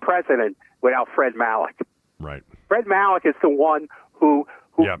become president without Fred Malik. Right. Fred Malik is the one who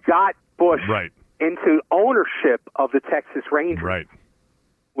got Bush into ownership of the Texas Rangers, right?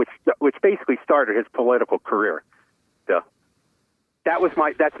 Which basically started his political career. So that's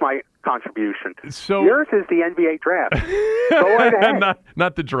my contribution. So yours is the NBA draft. Go right ahead.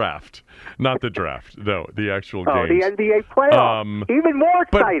 Not the draft. Not the draft. No, the actual games. The NBA playoff. Even more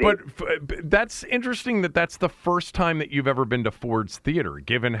exciting. But that's interesting that's the first time that you've ever been to Ford's Theater,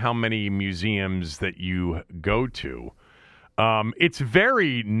 given how many museums that you go to. It's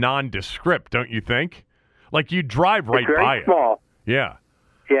very nondescript, don't you think? Like you drive right by it. It's very small. Yeah.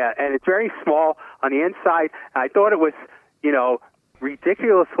 Yeah, and it's very small on the inside. I thought it was,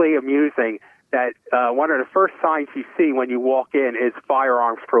 ridiculously amusing that one of the first signs you see when you walk in is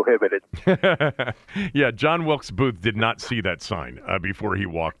firearms prohibited. Yeah, John Wilkes Booth did not see that sign before he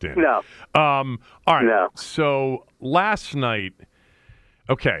walked in. No. All right. No. So last night,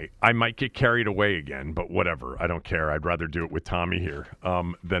 okay, I might get carried away again, but whatever. I don't care. I'd rather do it with Tommy here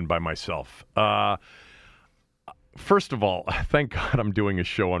than by myself. First of all, thank God I'm doing a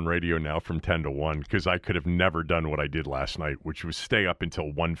show on radio now from 10 to 1 because I could have never done what I did last night, which was stay up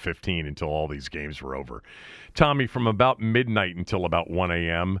until 1:15 until all these games were over. Tommy, from about midnight until about 1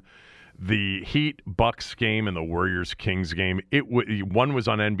 a.m., the Heat-Bucks game and the Warriors-Kings game, one was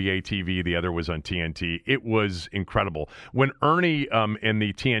on NBA TV, the other was on TNT. It was incredible. When Ernie and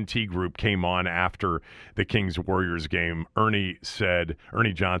the TNT group came on after the Kings-Warriors game, Ernie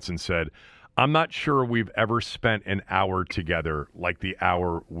Johnson said, I'm not sure we've ever spent an hour together like the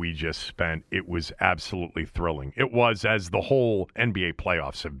hour we just spent. It was absolutely thrilling. It was, as the whole NBA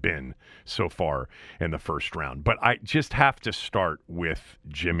playoffs have been so far in the first round. But I just have to start with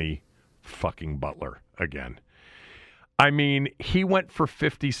Jimmy fucking Butler again. I mean, he went for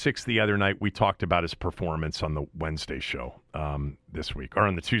 56 the other night. We talked about his performance on the Wednesday show this week, or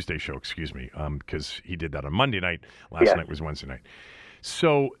on the Tuesday show, excuse me, because he did that on Monday night. Last night was Wednesday night.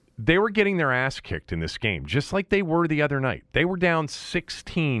 So they were getting their ass kicked in this game, just like they were the other night. They were down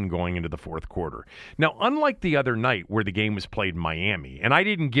 16 going into the fourth quarter. Now, unlike the other night where the game was played in Miami, and I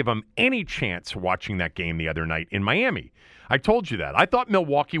didn't give them any chance watching that game the other night in Miami. I told you that. I thought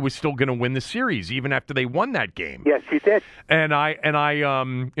Milwaukee was still going to win the series even after they won that game. Yes, you did. And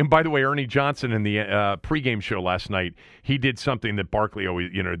by the way, Ernie Johnson in the pregame show last night, he did something that Barkley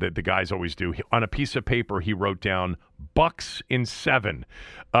always, that the guys always do. On a piece of paper, he wrote down Bucks in 7.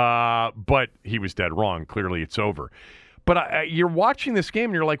 But he was dead wrong. Clearly, it's over. But you're watching this game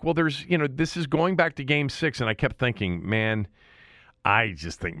and you're like, well, this is going back to Game 6, and I kept thinking, man, I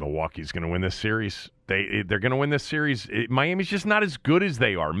just think Milwaukee's going to win this series. They're going to win this series. Miami's just not as good as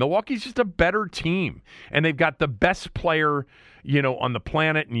they are. Milwaukee's just a better team, and they've got the best player, on the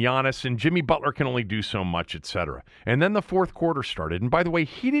planet, in Giannis, and Jimmy Butler can only do so much, etc. And then the fourth quarter started, and by the way,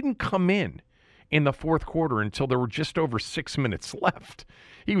 he didn't come in the fourth quarter until there were just over 6 minutes left.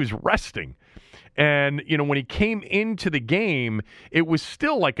 He was resting. And, when he came into the game, it was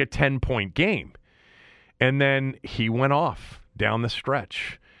still like a 10-point game. And then he went off down the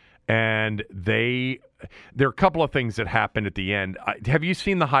stretch. And there are a couple of things that happened at the end. Have you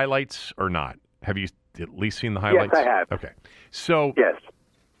seen the highlights or not? Have you at least seen the highlights? Yes, I have. Okay. So yes.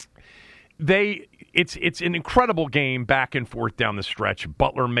 It's an incredible game back and forth down the stretch.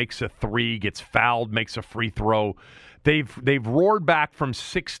 Butler makes a 3, gets fouled, makes a free throw. They've roared back from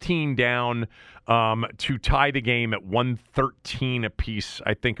 16 down to tie the game at 113 apiece,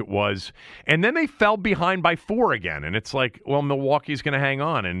 I think it was. And then they fell behind by 4 again. And it's like, well, Milwaukee's going to hang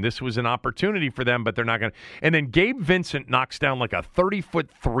on. And this was an opportunity for them, but they're not going to. And then Gabe Vincent knocks down like a 30-foot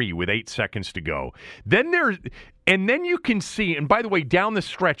three with 8 seconds to go. Then you can see, and by the way, down the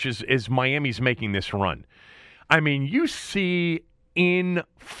stretch as Miami's making this run, I mean, you see in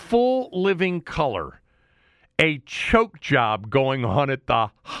full living color a choke job going on at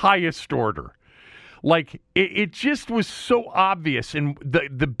the highest order. Like, it just was so obvious. And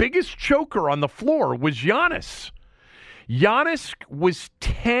the biggest choker on the floor was Giannis. Giannis was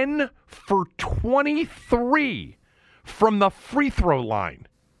 10 for 23 from the free throw line.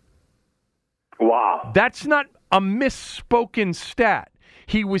 Wow. That's not a misspoken stat.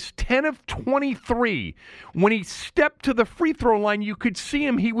 He was 10 of 23. When he stepped to the free throw line, you could see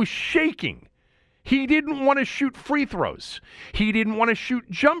him. He was shaking. He didn't want to shoot free throws. He didn't want to shoot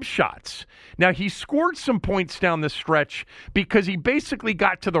jump shots. Now, he scored some points down the stretch because he basically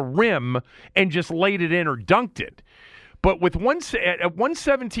got to the rim and just laid it in or dunked it. But at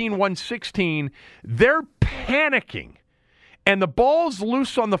 117, 116, they're panicking. And the ball's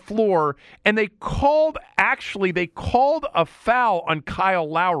loose on the floor, and they called a foul on Kyle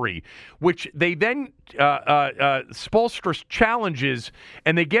Lowry, which they then Spoelstra challenges,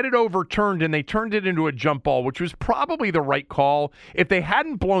 and they get it overturned, and they turned it into a jump ball, which was probably the right call. If they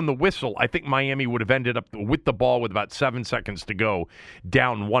hadn't blown the whistle, I think Miami would have ended up with the ball with about 7 seconds to go,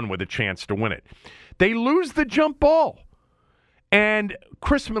 down 1 with a chance to win it. They lose the jump ball. And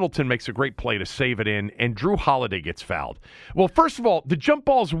Chris Middleton makes a great play to save it in, and Drew Holiday gets fouled. Well, first of all, the jump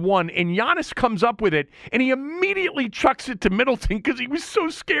ball's won, and Giannis comes up with it, and he immediately chucks it to Middleton because he was so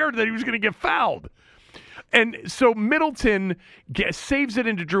scared that he was going to get fouled. And so Middleton saves it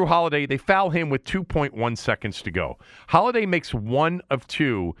into Drew Holiday. They foul him with 2.1 seconds to go. Holiday makes 1 of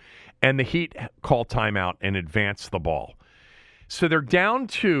 2, and the Heat call timeout and advance the ball. So they're down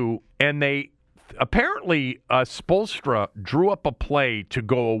 2, and they... Apparently, Spoelstra drew up a play to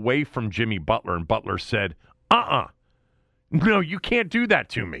go away from Jimmy Butler, and Butler said, no, you can't do that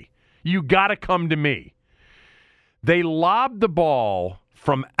to me. You got to come to me. They lobbed the ball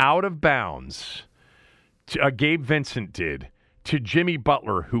from out of bounds, Gabe Vincent did, to Jimmy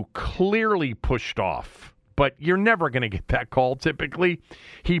Butler, who clearly pushed off. But you're never going to get that call typically.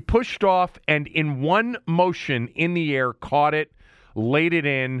 He pushed off and in one motion in the air caught it, laid it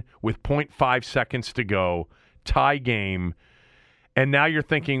in with 0.5 seconds to go, tie game. And now you're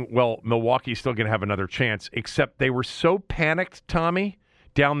thinking, well, Milwaukee's still going to have another chance, except they were so panicked, Tommy,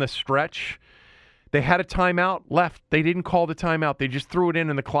 down the stretch. They had a timeout left. They didn't call the timeout. They just threw it in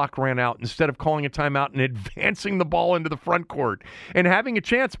and the clock ran out instead of calling a timeout and advancing the ball into the front court and having a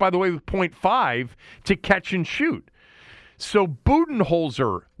chance, by the way, with 0.5 to catch and shoot. So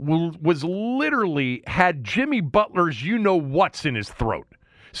Budenholzer was literally had Jimmy Butler's you-know-what's in his throat.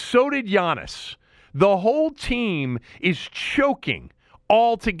 So did Giannis. The whole team is choking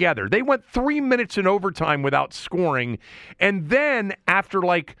all together. They went 3 minutes in overtime without scoring. And then after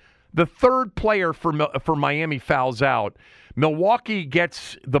like the third player for Miami fouls out, Milwaukee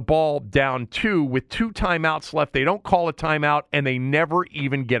gets the ball down 2 with 2 timeouts left. They don't call a timeout, and they never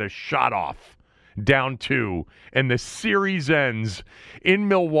even get a shot off. Down 2, and the series ends in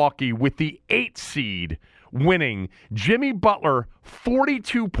Milwaukee with the 8 seed winning. Jimmy Butler,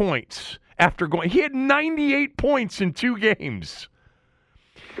 42 points after going. He had 98 points in 2 games.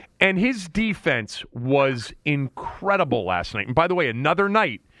 And his defense was incredible last night. And by the way, another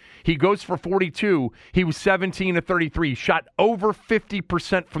night, he goes for 42. He was 17 of 33, shot over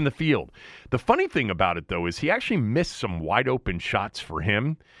 50% from the field. The funny thing about it, though, is he actually missed some wide open shots for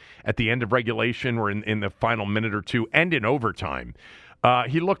him at the end of regulation or in the final minute or 2 and in overtime.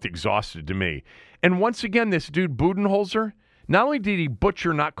 He looked exhausted to me. And once again, this dude Budenholzer, not only did he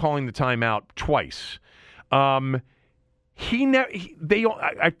butcher not calling the timeout twice, I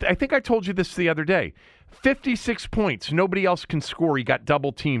think I told you this the other day. 56 points. Nobody else can score. He got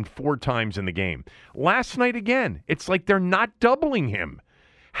double-teamed 4 times in the game. Last night again, it's like they're not doubling him.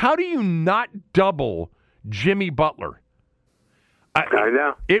 How do you not double Jimmy Butler? I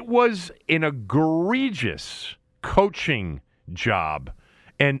know. It was an egregious coaching job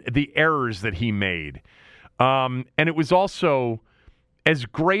and the errors that he made. And it was also as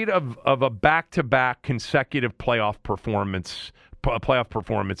great of a back-to-back consecutive playoff performance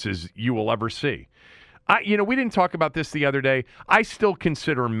as you will ever see. We didn't talk about this the other day. I still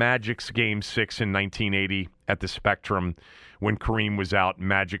consider Magic's Game 6 in 1980 at the Spectrum when Kareem was out,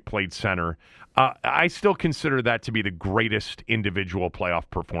 Magic played center. I still consider that to be the greatest individual playoff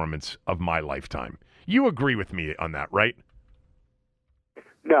performance of my lifetime. You agree with me on that, right?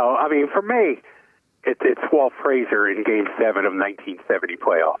 No, I mean, for me, it's Walt Frazier in Game 7 of 1970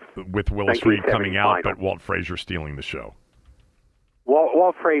 playoffs. With Willis Reed coming out, but Walt Frazier stealing the show.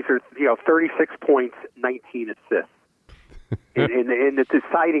 Walt Frazier, 36 points, 19 assists in the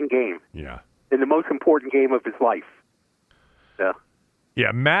deciding game. Yeah. In the most important game of his life. Yeah.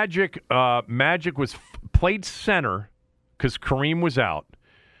 Yeah, Magic was played center because Kareem was out.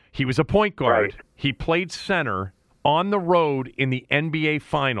 He was a point guard. Right. He played center on the road in the NBA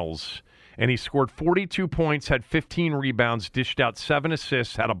Finals, and he scored 42 points, had 15 rebounds, dished out 7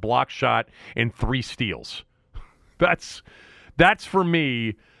 assists, had a block shot, and 3 steals. That's for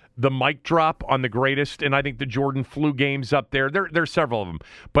me the mic drop on the greatest, and I think the Jordan flu game's up there. There's several of them.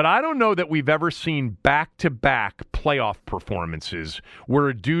 But I don't know that we've ever seen back-to-back playoff performances where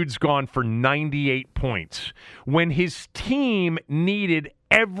a dude's gone for 98 points when his team needed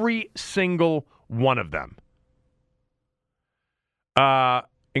every single one of them.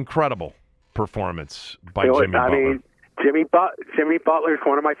 Incredible performance by Jimmy Butler. Jimmy Butler's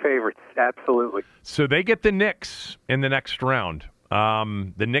one of my favorites. Absolutely. So they get the Knicks in the next round.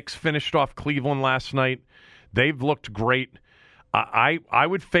 The Knicks finished off Cleveland last night. They've looked great. I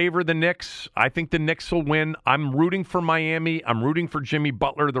would favor the Knicks. I think the Knicks will win. I'm rooting for Miami. I'm rooting for Jimmy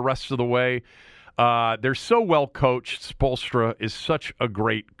Butler the rest of the way. They're so well coached. Spoelstra is such a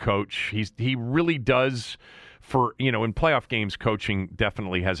great coach. He really does. In playoff games, coaching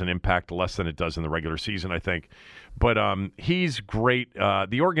definitely has an impact less than it does in the regular season, I think. But he's great.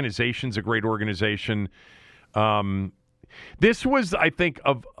 The organization's a great organization. This was, I think,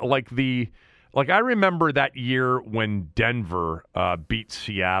 I remember that year when Denver beat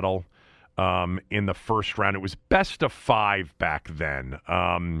Seattle in the first round. It was best of 5 back then.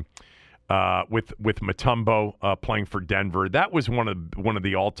 With Mutombo playing for Denver, that was one of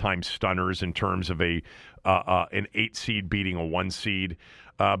the all-time stunners in terms of an 8 seed beating a 1 seed.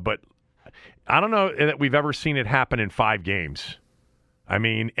 But I don't know that we've ever seen it happen in 5 games. I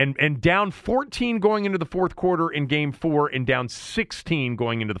mean, and down 14 going into the fourth quarter in Game 4, and down 16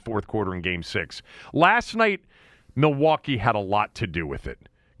 going into the fourth quarter in Game 6. Last night, Milwaukee had a lot to do with it.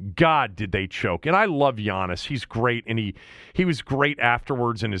 God, did they choke. And I love Giannis. He's great, and he was great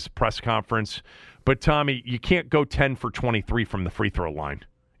afterwards in his press conference. But, Tommy, you can't go 10 for 23 from the free throw line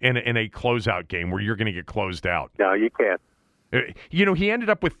in a closeout game where you're going to get closed out. No, you can't. He ended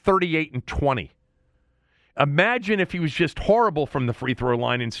up with 38 and 20. Imagine if he was just horrible from the free throw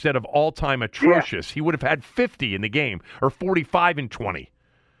line instead of all-time atrocious. Yeah. He would have had 50 in the game, or 45 and 20.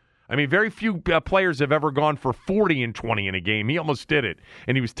 I mean, very few players have ever gone for 40 and 20 in a game. He almost did it,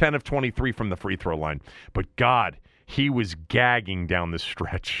 and he was 10 of 23 from the free throw line. But, God, he was gagging down the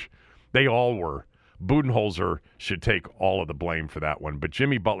stretch. They all were. Budenholzer should take all of the blame for that one. But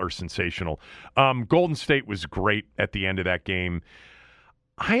Jimmy Butler, sensational. Golden State was great at the end of that game.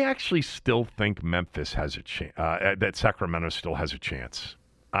 I actually still think Memphis has a chance, that Sacramento still has a chance.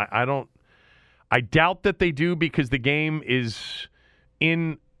 I doubt that they do because the game is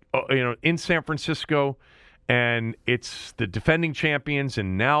in San Francisco, and it's the defending champions,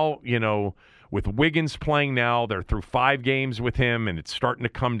 and now, with Wiggins playing now, they're through 5 games with him, and it's starting to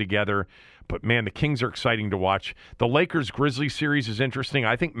come together. But, man, the Kings are exciting to watch. The Lakers-Grizzlies series is interesting.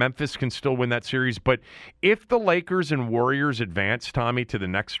 I think Memphis can still win that series. But if the Lakers and Warriors advance, Tommy, to the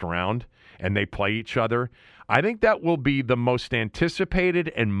next round and they play each other, I think that will be the most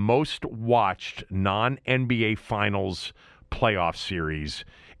anticipated and most watched non-NBA Finals playoff series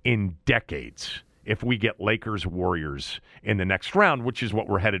in decades if we get Lakers-Warriors in the next round, which is what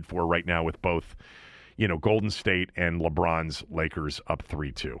we're headed for right now with both, Golden State and LeBron's Lakers up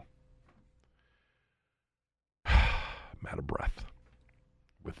 3-2. I'm out of breath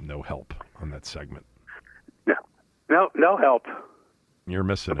with no help on that segment. No help. You're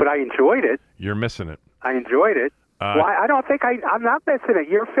missing it. But I enjoyed it. You're missing it. I enjoyed it. Why? I don't think I'm not missing it.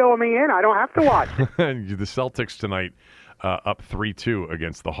 You're filling me in. I don't have to watch. The Celtics tonight up 3-2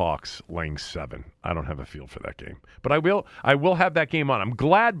 against the Hawks, laying 7. I don't have a feel for that game. But I will have that game on. I'm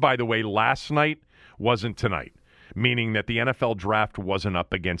glad, by the way, last night wasn't tonight, meaning that the NFL draft wasn't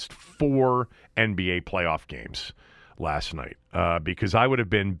up against 4 NBA playoff games last night, because I would have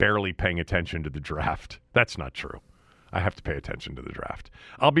been barely paying attention to the draft. That's not true. I have to pay attention to the draft.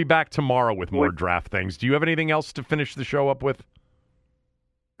 I'll be back tomorrow with more draft things. Do you have anything else to finish the show up with?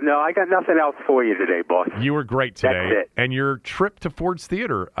 No, I got nothing else for you today, boss. You were great today. That's it. And your trip to Ford's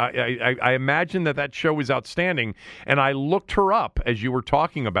Theater, I imagine that show was outstanding. And I looked her up as you were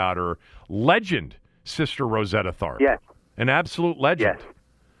talking about her. Legend, Sister Rosetta Tharpe. Yes. An absolute legend. Yes.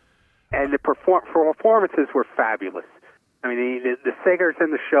 And the performances were fabulous. I mean, the singers in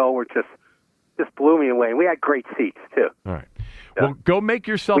the show were just blew me away. And we had great seats, too. All right. Well, go make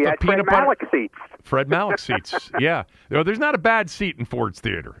yourself we a had peanut Fred butter. Malik seats. Fred Malik seats. Yeah. There's not a bad seat in Ford's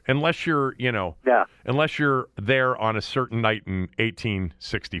Theater unless you're, unless you're there on a certain night in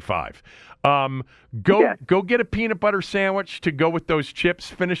 1865. Go get a peanut butter sandwich to go with those chips.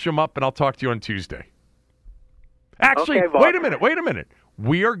 Finish them up, and I'll talk to you on Tuesday. Actually, okay, wait a minute.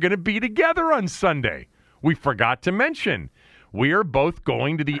 We are going to be together on Sunday. We forgot to mention. We are both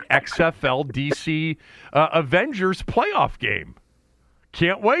going to the XFL DC Avengers playoff game.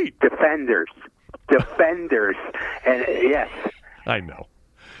 Can't wait. Defenders. And yes. I know.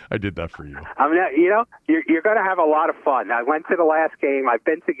 I did that for you. I mean, you're going to have a lot of fun. I went to the last game. I've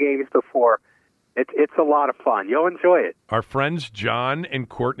been to games before. It's a lot of fun. You'll enjoy it. Our friends John and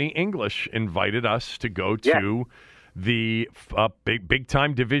Courtney English invited us to go to the big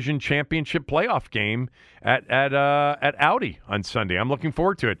time division championship playoff game at Audi on Sunday. I'm looking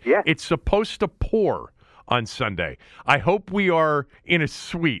forward to it. Yeah. It's supposed to pour on Sunday. I hope we are in a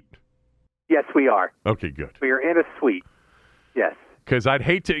suite. Yes, we are. Okay, good. We are in a suite. Yes.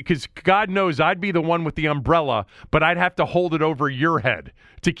 Because God knows I'd be the one with the umbrella, but I'd have to hold it over your head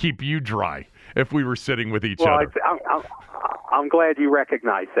to keep you dry if we were sitting with each other. I'm glad you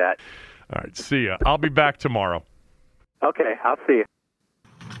recognize that. All right, see ya. I'll be back tomorrow. Okay, I'll see you.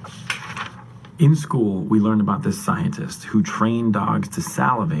 In school, we learned about this scientist who trained dogs to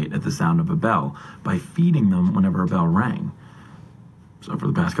salivate at the sound of a bell by feeding them whenever a bell rang. So for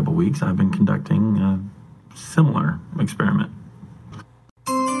the past couple weeks, I've been conducting a similar experiment.